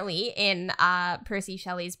apparently in Percy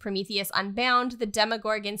Shelley's Prometheus Unbound, the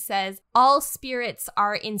Demogorgon says, all spirits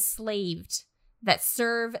are enslaved that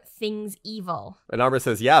serve things evil. And Armis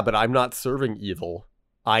says, yeah, but I'm not serving evil.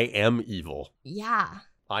 I am evil. Yeah.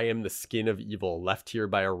 I am the skin of evil, left here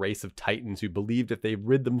by a race of titans who believed if they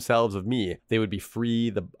rid themselves of me, they would be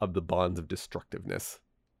free of the bonds of destructiveness.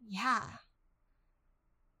 Yeah.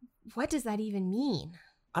 What does that even mean?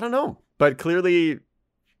 I don't know. But clearly,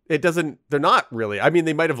 they're not really. I mean,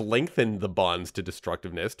 they might have lengthened the bonds to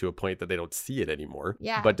destructiveness to a point that they don't see it anymore.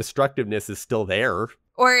 Yeah. But destructiveness is still there.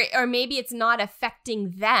 Or maybe it's not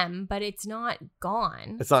affecting them, but it's not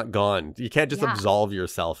gone. It's not gone. You can't just absolve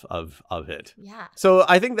yourself of it. Yeah. So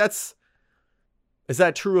I think is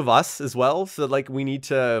that true of us as well? So like we need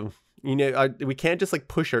to, you know, we can't just like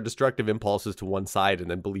push our destructive impulses to one side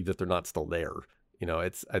and then believe that they're not still there. You know,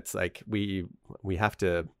 it's like we have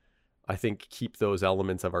to, I think, keep those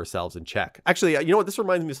elements of ourselves in check. Actually, you know what? This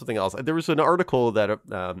reminds me of something else. There was an article that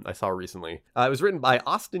I saw recently. It was written by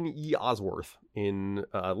Austin E. Osworth in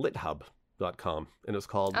lithub.com. And it was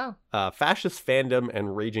called Fascist Fandom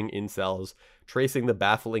and Raging Incels, Tracing the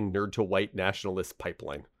Baffling Nerd-to-White Nationalist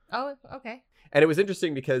Pipeline. Oh, okay. And it was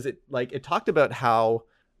interesting because it talked about how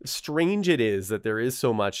strange it is that there is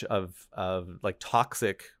so much of like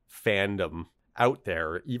toxic fandom out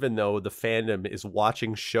there, even though the fandom is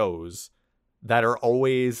watching shows that are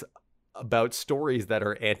always about stories that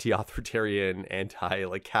are anti-authoritarian,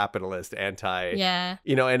 capitalist,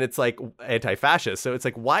 you know, and it's like anti-fascist. So it's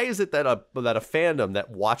like, why is it that a fandom that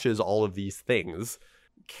watches all of these things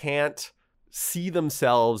can't see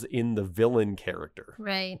themselves in the villain character?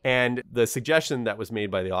 Right. And the suggestion that was made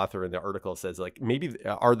by the author in the article says, like, maybe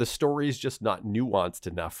are the stories just not nuanced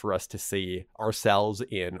enough for us to see ourselves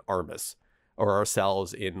in Armis? Or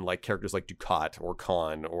ourselves in like characters like Dukat or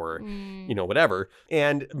Khan or, you know, whatever.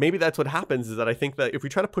 And maybe that's what happens is that I think that if we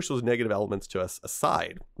try to push those negative elements to us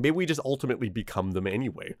aside, maybe we just ultimately become them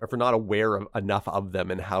anyway, or if we're not aware of enough of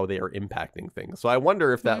them and how they are impacting things. So I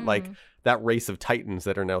wonder if that like that race of titans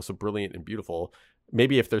that are now so brilliant and beautiful,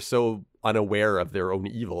 maybe if they're so unaware of their own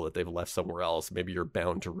evil that they've left somewhere else, maybe you're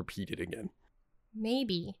bound to repeat it again.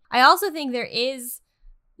 Maybe. I also think there is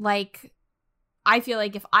like, I feel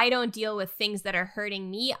like if I don't deal with things that are hurting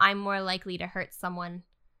me, I'm more likely to hurt someone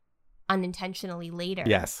unintentionally later.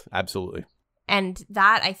 Yes, absolutely. And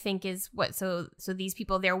that I think is what, so these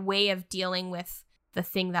people, their way of dealing with the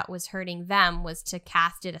thing that was hurting them was to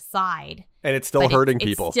cast it aside. And it's still hurting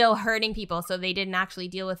people. It's still hurting people. So they didn't actually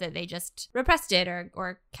deal with it. They just repressed it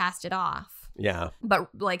or cast it off. Yeah. But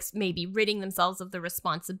like maybe ridding themselves of the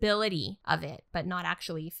responsibility of it, but not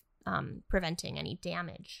actually preventing any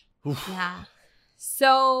damage. Oof. Yeah.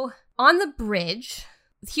 So on the bridge,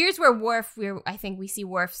 here's where I think we see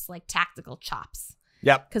Worf's like tactical chops.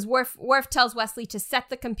 Yep. Because Worf tells Wesley to set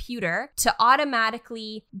the computer to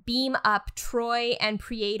automatically beam up Troy and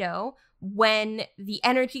Prieto when the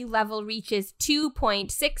energy level reaches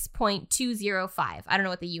 2.6.205. I don't know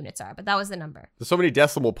what the units are, but that was the number. There's so many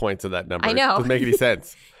decimal points in that number. I know. It doesn't make any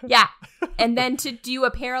sense. Yeah. And then to do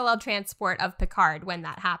a parallel transport of Picard when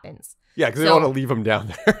that happens. Yeah, because they don't want to leave him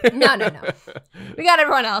down there. No. We got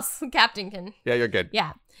everyone else. Captain can. Yeah, you're good.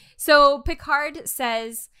 Yeah. So Picard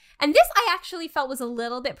says, and this I actually felt was a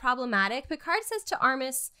little bit problematic. Picard says to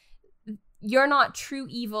Armus, "You're not true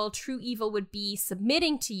evil. True evil would be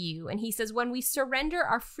submitting to you." And he says, "When we surrender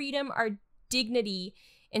our freedom, our dignity,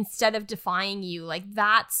 instead of defying you, like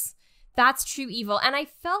that's true evil." And I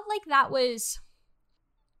felt like that was,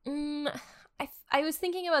 I was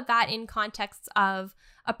thinking about that in contexts of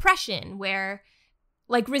oppression, where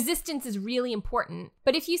like resistance is really important.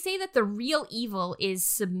 But if you say that the real evil is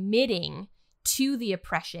submitting to the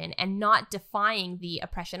oppression and not defying the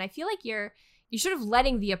oppression, I feel like you're sort of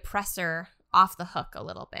letting the oppressor off the hook a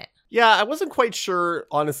little bit. Yeah, I wasn't quite sure,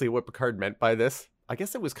 honestly, what Picard meant by this. I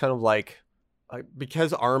guess it was kind of like,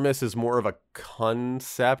 because Armus is more of a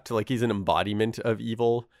concept, like he's an embodiment of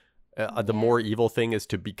evil. The more evil thing is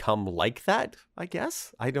to become like that, I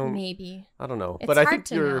guess. I don't know. It's but I hard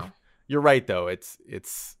think you're right though. It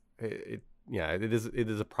is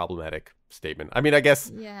a problematic statement. I mean, I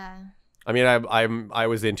guess. Yeah. I mean, I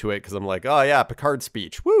was into it because I'm like, oh yeah, Picard's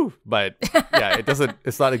speech, woo! But yeah,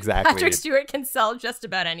 it's not exactly. Patrick Stewart can sell just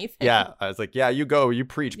about anything. Yeah, I was like, yeah, you go, you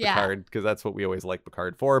preach, Picard, because that's what we always like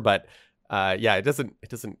Picard for. But yeah, it doesn't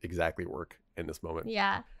exactly work in this moment.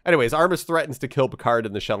 Yeah. Anyways, Armus threatens to kill Picard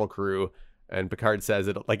and the shuttle crew, and Picard says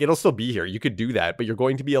it'll still be here. You could do that, but you're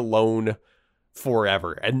going to be alone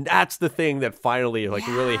forever. And that's the thing that finally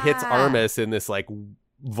really hits Armus in this like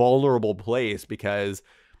vulnerable place, because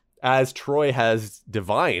as Troy has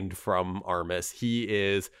divined from Armus,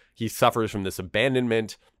 he suffers from this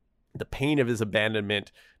abandonment, the pain of his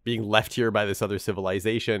abandonment, being left here by this other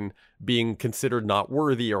civilization, being considered not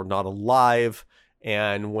worthy or not alive.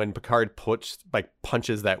 And when Picard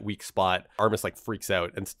punches that weak spot, Armus like freaks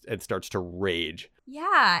out and starts to rage.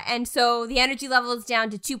 Yeah, and so the energy level is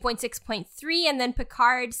down to 2.6.3, and then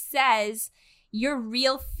Picard says, "Your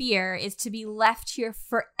real fear is to be left here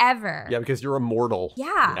forever." Yeah, because you're immortal.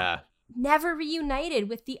 Yeah. Never reunited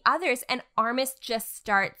with the others. And Armus just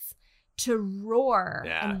starts to roar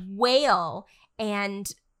and wail,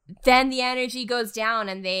 and then the energy goes down,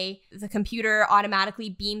 and the computer automatically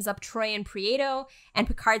beams up Troy and Prieto, and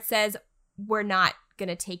Picard says, "We're not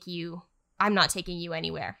gonna take you. I'm not taking you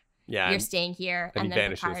anywhere. Yeah, you're staying here." And then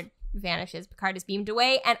vanishes. Picard vanishes. Picard is beamed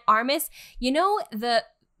away, and Armus,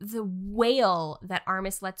 the wail that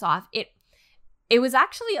Armus lets off, it was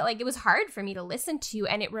actually like, it was hard for me to listen to,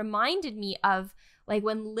 and it reminded me of like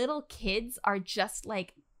when little kids are just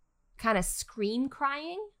like kind of scream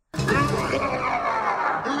crying.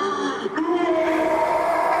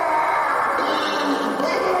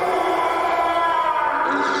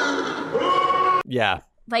 Yeah.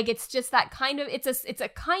 Like it's just that kind of, it's a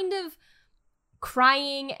kind of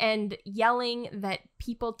crying and yelling that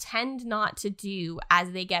people tend not to do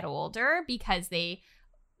as they get older, because they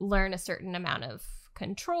learn a certain amount of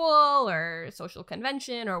control or social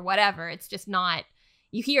convention or whatever. It's just not,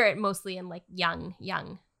 you hear it mostly in like young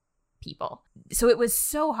people. So it was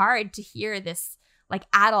so hard to hear this like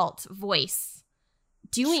adult voice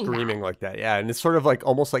screaming like that. Yeah, and it's sort of like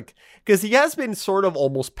almost like, because he has been sort of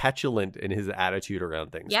almost petulant in his attitude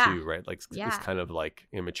around things too, right? Like this kind of like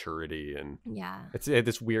immaturity, and it's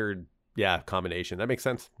this weird combination. That makes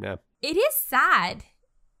sense. Yeah, it is sad.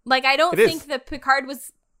 Like I don't think that Picard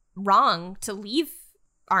was wrong to leave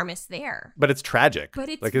Armus there, but it's tragic. But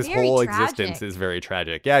it's like his very whole tragic. existence is very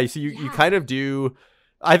tragic. Yeah, you see, you kind of do.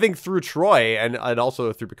 I think through Troy and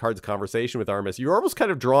also through Picard's conversation with Armus, you're almost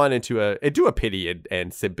kind of drawn into a pity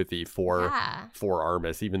and sympathy for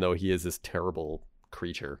Armus, even though he is this terrible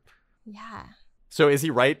creature. Yeah. So is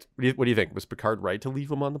he right? What do you think? Was Picard right to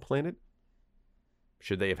leave him on the planet?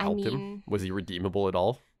 Should they have helped him? Was he redeemable at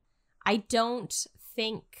all? I don't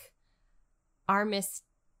think Armus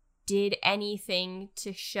did anything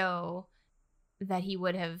to show that he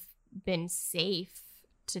would have been safe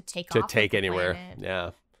to take anywhere.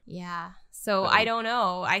 Planet. Yeah. So I don't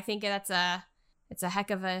know. I think it's a heck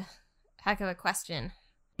of a question.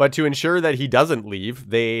 But to ensure that he doesn't leave,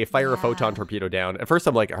 they fire a photon torpedo down. At first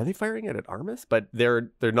I'm like, are they firing it at Armus? But they're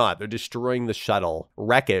not. They're destroying the shuttle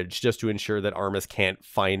wreckage just to ensure that Armus can't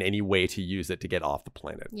find any way to use it to get off the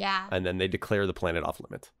planet. Yeah. And then they declare the planet off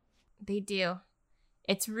limits. They do.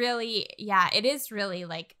 It's really, it is really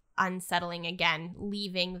like unsettling again.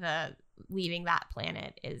 Leaving that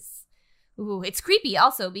planet is, ooh, it's creepy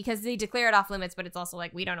also because they declare it off limits, but it's also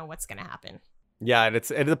like we don't know what's gonna happen. Yeah,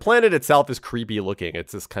 and the planet itself is creepy looking.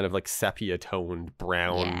 It's this kind of like sepia toned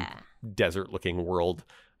brown desert looking world,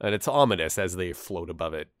 and it's ominous as they float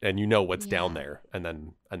above it, and you know what's down there, and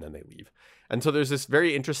then they leave. And so there's this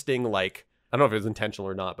very interesting, like, I don't know if it was intentional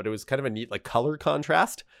or not, but it was kind of a neat like color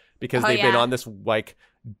contrast because they've been on this like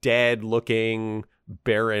dead looking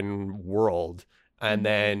barren world, and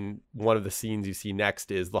then one of the scenes you see next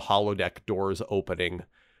is the holodeck doors opening,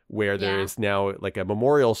 where there is now like a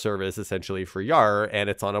memorial service essentially for Yar, and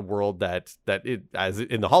it's on a world that it, as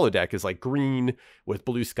in the holodeck, is like green with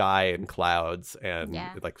blue sky and clouds, and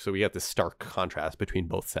like so we have this stark contrast between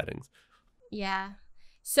both settings. Yeah.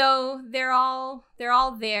 So they're all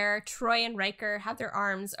there. Troy and Riker have their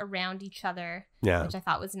arms around each other, which I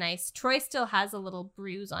thought was nice. Troy still has a little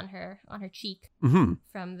bruise on her cheek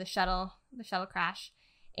from the shuttle crash,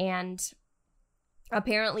 and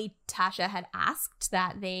apparently Tasha had asked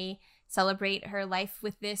that they celebrate her life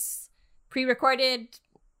with this pre-recorded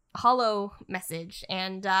holo message.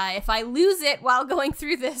 And if I lose it while going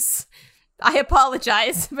through this, I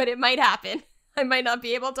apologize, but it might happen. I might not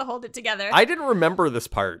be able to hold it together. I didn't remember this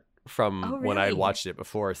part from when I had watched it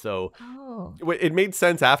before. So it made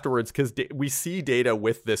sense afterwards because we see Data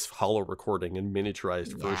with this holo recording in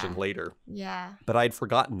miniaturized version later. Yeah. But I'd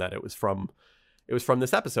forgotten that it was from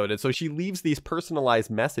this episode. And so she leaves these personalized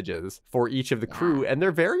messages for each of the crew, and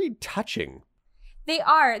they're very touching. They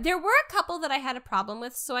are. There were a couple that I had a problem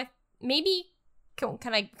with, so can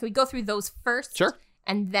we go through those first? Sure.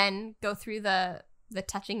 And then go through the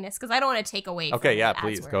touchingness, because I don't want to take away from it. Okay, yeah,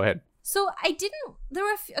 please, go ahead. So there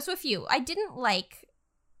were a few. I didn't like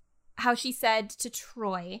how she said to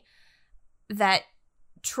Troy that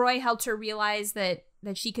Troy helped her realize that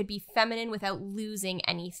she could be feminine without losing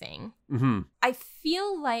anything. Mm-hmm. I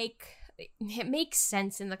feel like it makes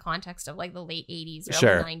sense in the context of like the late 80s,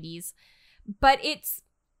 early 90s. But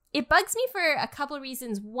it bugs me for a couple of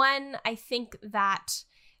reasons. One, I think that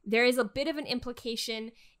there is a bit of an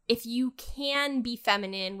implication if you can be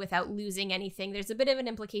feminine without losing anything, there's a bit of an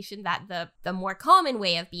implication that the more common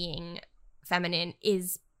way of being feminine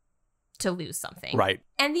is to lose something. Right.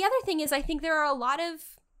 And the other thing is I think there are a lot of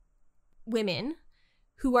women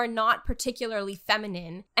who are not particularly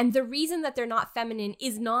feminine. And the reason that they're not feminine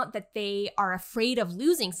is not that they are afraid of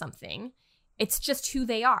losing something. It's just who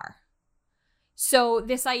they are. So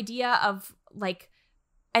this idea of like,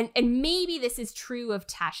 and maybe this is true of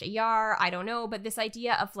Tasha Yar, I don't know, but this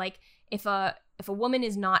idea of like, if a woman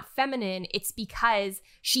is not feminine, it's because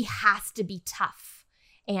she has to be tough.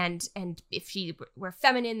 And if she were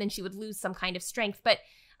feminine, then she would lose some kind of strength. But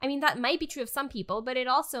I mean, that might be true of some people, but it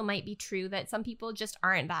also might be true that some people just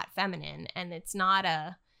aren't that feminine, and it's not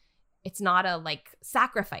a like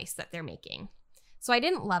sacrifice that they're making. So I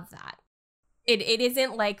didn't love that. It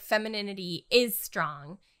isn't like femininity is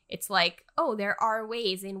strong. It's like, oh, there are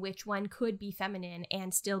ways in which one could be feminine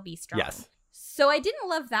and still be strong. Yes. So I didn't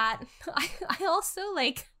love that. I also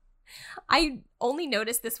like, I only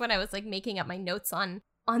noticed this when I was like making up my notes on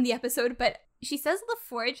the episode, but she says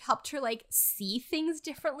LaForge helped her like see things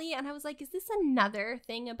differently. And I was like, is this another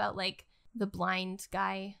thing about like the blind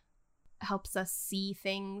guy helps us see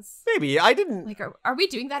things? Maybe. I didn't. Like, are we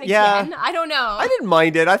doing that again? I don't know. I didn't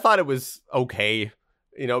mind it. I thought it was okay.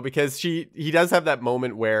 You know, because he does have that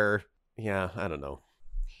moment where, I don't know.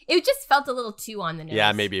 It just felt a little too on the nose.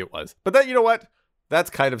 Yeah, maybe it was. But that, you know what? That's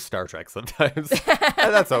kind of Star Trek sometimes.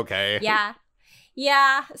 That's okay. Yeah.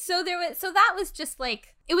 Yeah. So that was just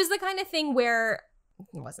like, it was the kind of thing where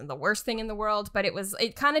it wasn't the worst thing in the world, but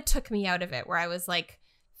it kind of took me out of it, where I was like,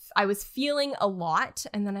 I was feeling a lot,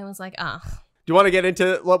 and then I was like, ugh. Do you want to get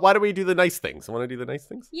into, why do we do the nice things? Want to do the nice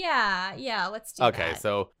things? Yeah, let's do that. Okay,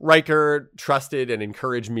 so Riker trusted and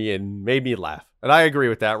encouraged me and made me laugh. And I agree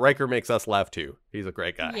with that. Riker makes us laugh too. He's a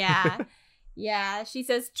great guy. Yeah. Yeah, she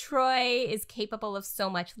says Troy is capable of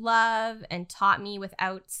so much love and taught me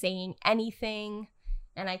without saying anything.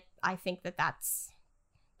 And I think that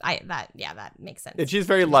makes sense. And she's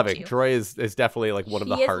very loving. Too. Troy is definitely like one of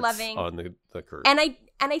the hearts loving. On the crew. And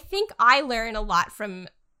I think I learn a lot from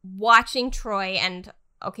watching Troy, and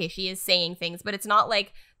okay, she is saying things, but it's not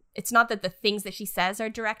that the things that she says are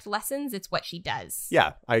direct lessons, it's what she does.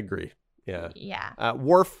 Yeah, I agree. Yeah.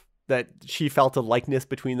 Worf, that she felt a likeness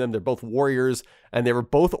between them. They're both warriors, and they were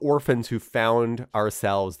both orphans who found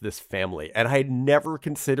ourselves this family. And I had never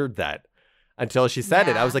considered that until she said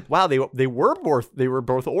it. I was like, wow, they were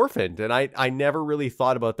both orphaned. And I never really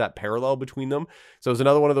thought about that parallel between them. So it was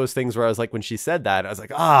another one of those things where I was like, when she said that, I was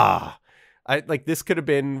like, this could have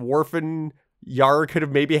been Worf and Yar could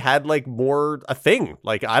have maybe had like more a thing.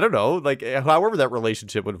 Like, I don't know, like however that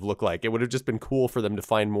relationship would have looked like, it would have just been cool for them to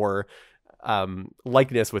find more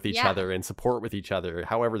likeness with each other and support with each other,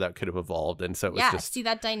 however that could have evolved. And so it was just see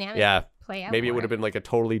that dynamic play out. Maybe more. It would have been like a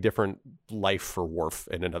totally different life for Worf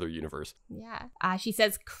in another universe. She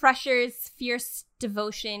says Crusher's fierce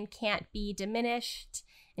devotion can't be diminished,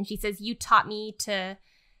 and she says, you taught me to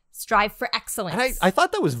strive for excellence. And I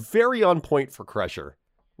thought that was very on point for Crusher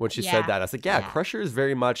when she said that. I was like, Crusher is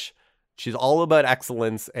very much, she's all about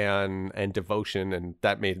excellence and devotion, and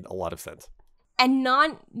that made a lot of sense. And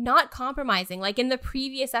not compromising, like in the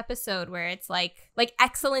previous episode where it's like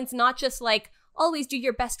excellence, not just like always do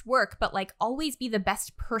your best work, but like always be the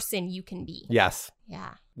best person you can be. Yes.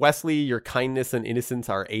 Yeah. Wesley, your kindness and innocence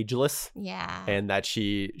are ageless. Yeah. And that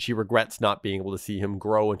she regrets not being able to see him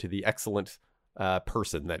grow into the excellent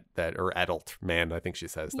person that or adult man, I think she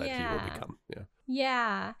says, that he will become.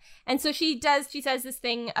 Yeah. And so she says this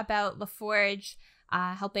thing about LaForge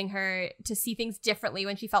helping her to see things differently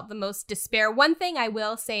when she felt the most despair. One thing I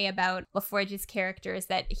will say about LaForge's character is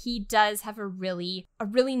that he does have a really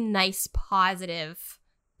nice, positive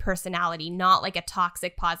personality, not like a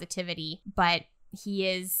toxic positivity, but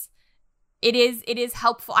it is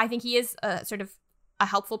helpful. I think he is a sort of a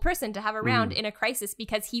helpful person to have around in a crisis,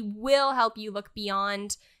 because he will help you look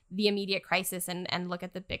beyond the immediate crisis and look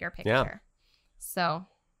at the bigger picture. Yeah. So...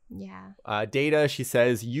 yeah. Data, she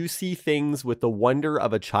says, you see things with the wonder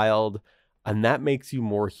of a child, and that makes you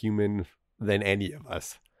more human than any of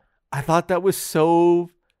us. I thought that was so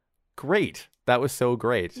great.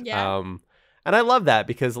 Yeah. And I love that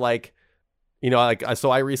because, like, you know, like, so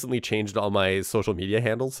I recently changed all my social media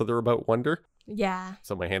handles so they're about wonder. Yeah.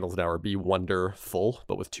 So my handles now are Be Wonderful,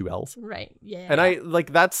 but with 2 L's. Right. Yeah. And I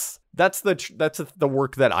like that's the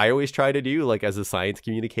work that I always try to do. Like, as a science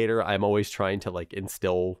communicator, I'm always trying to like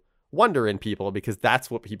instill wonder in people, because that's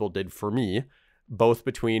what people did for me, both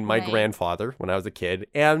between my grandfather when I was a kid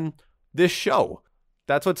and this show.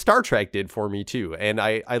 That's what Star Trek did for me too. And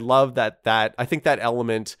I love that I think that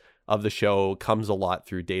element of the show comes a lot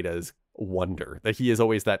through Data's wonder, that he is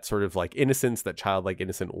always that sort of like innocence, that childlike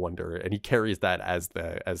innocent wonder, and he carries that as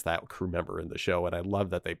that crew member in the show. And I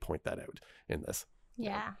love that they point that out in this.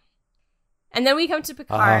 Yeah. And then we come to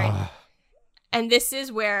Picard, and this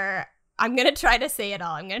is where I'm going to try to say it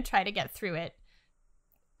all. I'm going to try to get through it.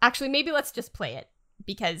 Actually, maybe let's just play it,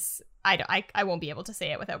 because I won't be able to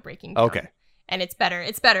say it without breaking down. Okay. And it's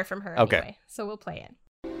better from her anyway. Okay. So we'll play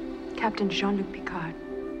it. Captain Jean-Luc Picard.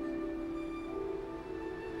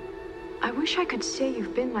 I wish I could say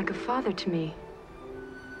you've been like a father to me.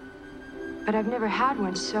 But I've never had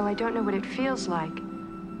one, so I don't know what it feels like.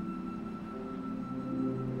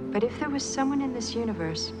 But if there was someone in this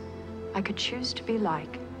universe I could choose to be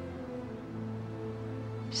like,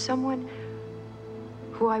 someone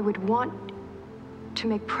who I would want to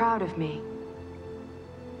make proud of me,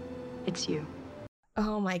 it's you.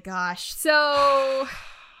 Oh my gosh. So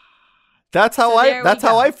that's how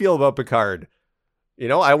I feel about Picard. You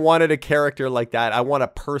know, I wanted a character like that. I want a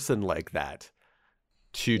person like that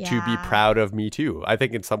to be proud of me too. I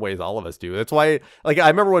think in some ways all of us do. That's why, like, I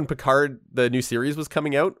remember when Picard, the new series, was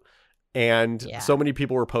coming out, and so many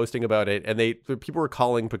people were posting about it, and people were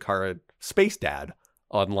calling Picard Space Dad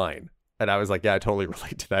online. And I was like, yeah, I totally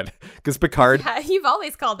relate to that, because Picard. Yeah, you've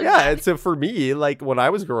always called him that. And so for me, like, when I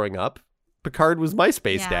was growing up, Picard was my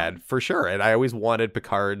space dad for sure, and I always wanted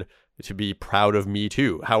Picard to be proud of me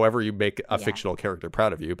too. However you make a fictional character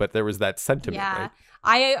proud of you, but there was that sentiment. Yeah,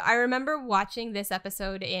 right? I remember watching this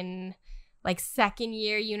episode in like second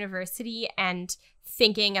year university and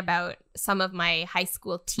thinking about some of my high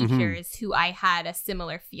school teachers who I had a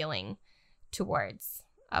similar feeling towards,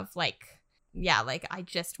 of like, like I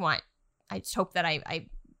just hope that I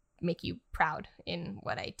make you proud in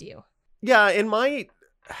what I do. Yeah, and my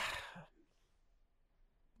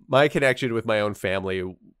connection with my own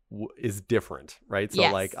family is different, right? So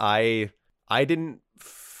like I didn't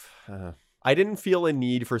feel a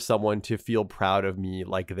need for someone to feel proud of me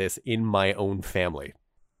like this in my own family.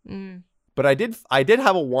 But I did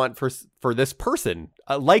have a want for this person,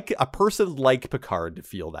 like a person like Picard, to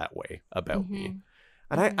feel that way about me.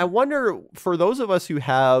 And I wonder, for those of us who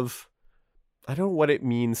have, I don't know what it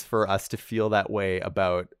means for us to feel that way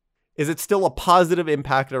about, is it still a positive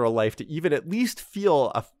impact in our life to even at least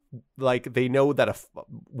feel like they know that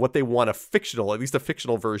what they want, at least a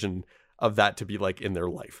fictional version of that to be like in their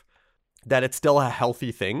life, that it's still a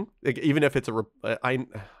healthy thing, like, even if it's am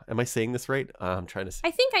I saying this right? I'm trying to.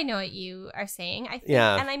 I think I know what you are saying. I think,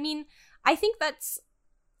 and I think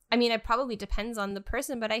it probably depends on the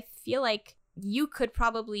person, but I feel like you could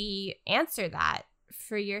probably answer that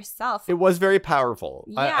for yourself. It was very powerful.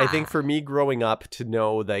 I Yeah. think for me growing up to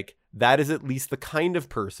know like that is at least the kind of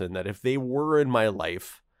person that if they were in my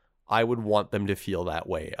life, I would want them to feel that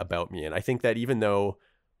way about me. And I think that even though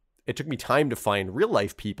it took me time to find real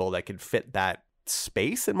life people that could fit that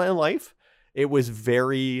space in my life, it was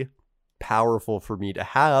very powerful for me to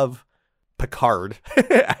have Picard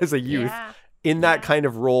as a youth Yeah. in that Yeah. kind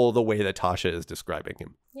of role the way that Tasha is describing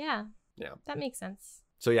him. Yeah. Yeah. That makes sense.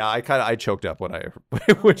 So yeah, I choked up when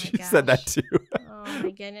when she said that gosh. too. Oh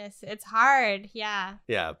my goodness. It's hard. Yeah.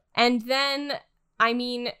 Yeah. And then, I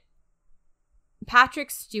mean,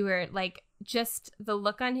 Patrick Stewart, like, just the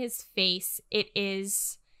look on his face,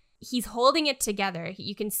 he's holding it together.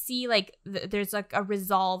 You can see, like, there's like a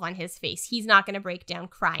resolve on his face. He's not going to break down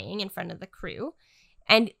crying in front of the crew.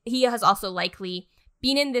 And he has also likely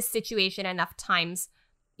been in this situation enough times.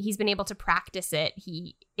 He's been able to practice it.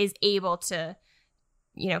 He is able to,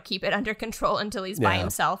 keep it under control until he's by Yeah.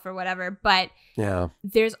 himself or whatever. But Yeah.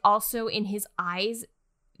 there's also in his eyes,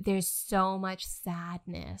 there's so much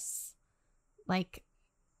sadness. Like,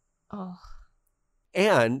 oh,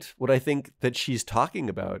 And what I think that she's talking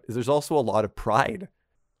about is there's also a lot of pride.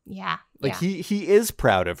 yeah. Like yeah. he is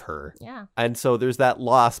proud of her. Yeah. And so there's that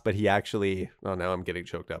loss, but he actually, oh, now I'm getting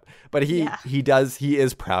choked up. But he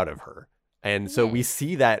is proud of her. And so we Yes.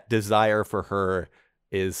 see that desire for her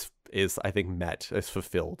is I think is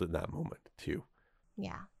fulfilled in that moment too.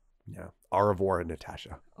 Yeah. Yeah. Au revoir,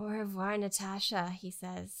 Natasha. Au revoir, Natasha, he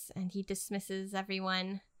says, and he dismisses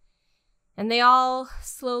everyone. And they all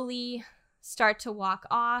slowly start to walk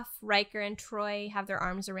off. Riker and Troy have their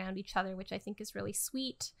arms around each other, which I think is really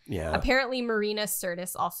sweet. Yeah. Apparently, Marina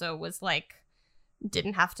Sirtis also was like,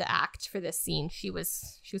 didn't have to act for this scene. She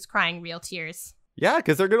was crying real tears. Yeah,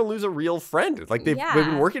 because they're going to lose a real friend. Like they've Yeah.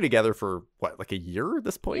 been working together for what, like a year at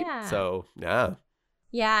this point? Yeah. So, yeah.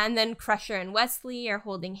 Yeah, and then Crusher and Wesley are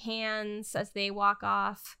holding hands as they walk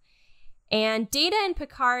off. And Data and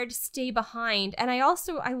Picard stay behind. And I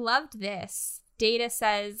loved this. Data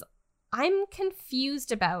says, I'm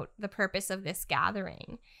confused about the purpose of this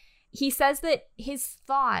gathering. He says that his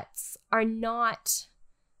thoughts are not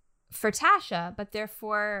for Tasha, but they're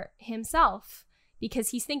for himself, because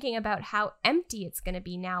he's thinking about how empty it's going to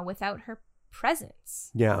be now without her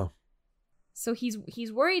presence. Yeah. So he's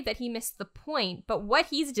worried that he missed the point, but what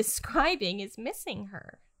he's describing is missing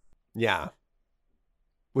her. Yeah.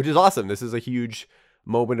 Which is awesome. This is a huge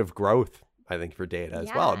moment of growth, I think, for Data as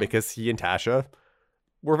well, Yeah. because he and Tasha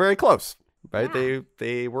were very close, right? Yeah.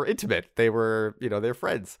 They were intimate. They were, they're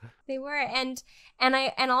friends. They were, and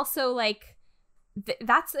also like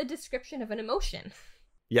that's a description of an emotion.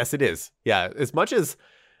 Yes, it is. Yeah. As much as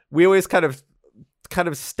we always kind of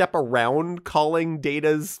step around calling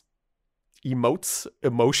Data's emotes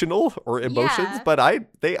emotional or emotions, Yeah. but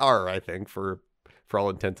they are, I think, for all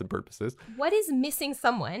intents and purposes. What is missing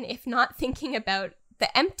someone if not thinking about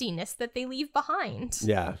the emptiness that they leave behind?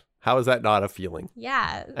 Yeah. How is that not a feeling?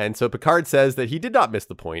 Yeah. And so Picard says that he did not miss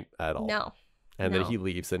the point at all. No. And No. then he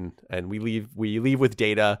leaves and we leave with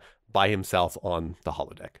Data by himself on the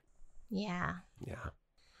holodeck. Yeah. Yeah.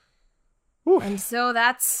 Whew. And so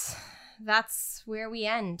that's where we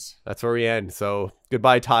end. That's where we end. So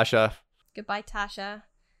goodbye, Tasha. Goodbye, Tasha.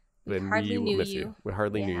 We And hardly will knew miss you. We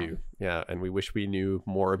hardly knew Yeah. you. Yeah. And we wish we knew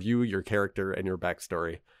more of you, your character, and your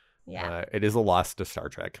backstory. Yeah, It is a loss to Star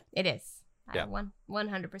Trek. it is. Yeah. I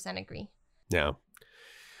 100% agree. Yeah.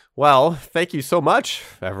 Well, thank you so much,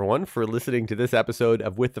 everyone, for listening to this episode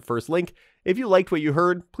of With the First Link. If you liked what you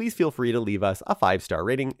heard, please feel free to leave us a 5-star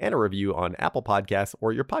rating and a review on Apple Podcasts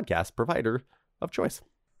or your podcast provider of choice.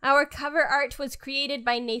 Our cover art was created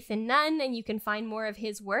by Nathan Nunn, and you can find more of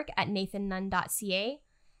his work at nathannunn.ca.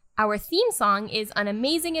 Our theme song is An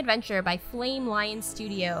Amazing Adventure by Flame Lion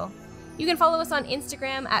Studio. You can follow us on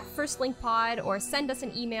Instagram at FirstLinkPod or send us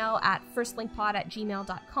an email at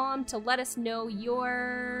firstlinkpod@gmail.com to let us know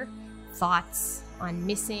your thoughts on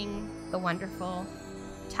missing the wonderful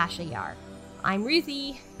Tasha Yar. I'm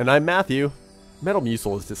Ruthie. And I'm Matthew. Metal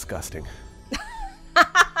Mucil is disgusting.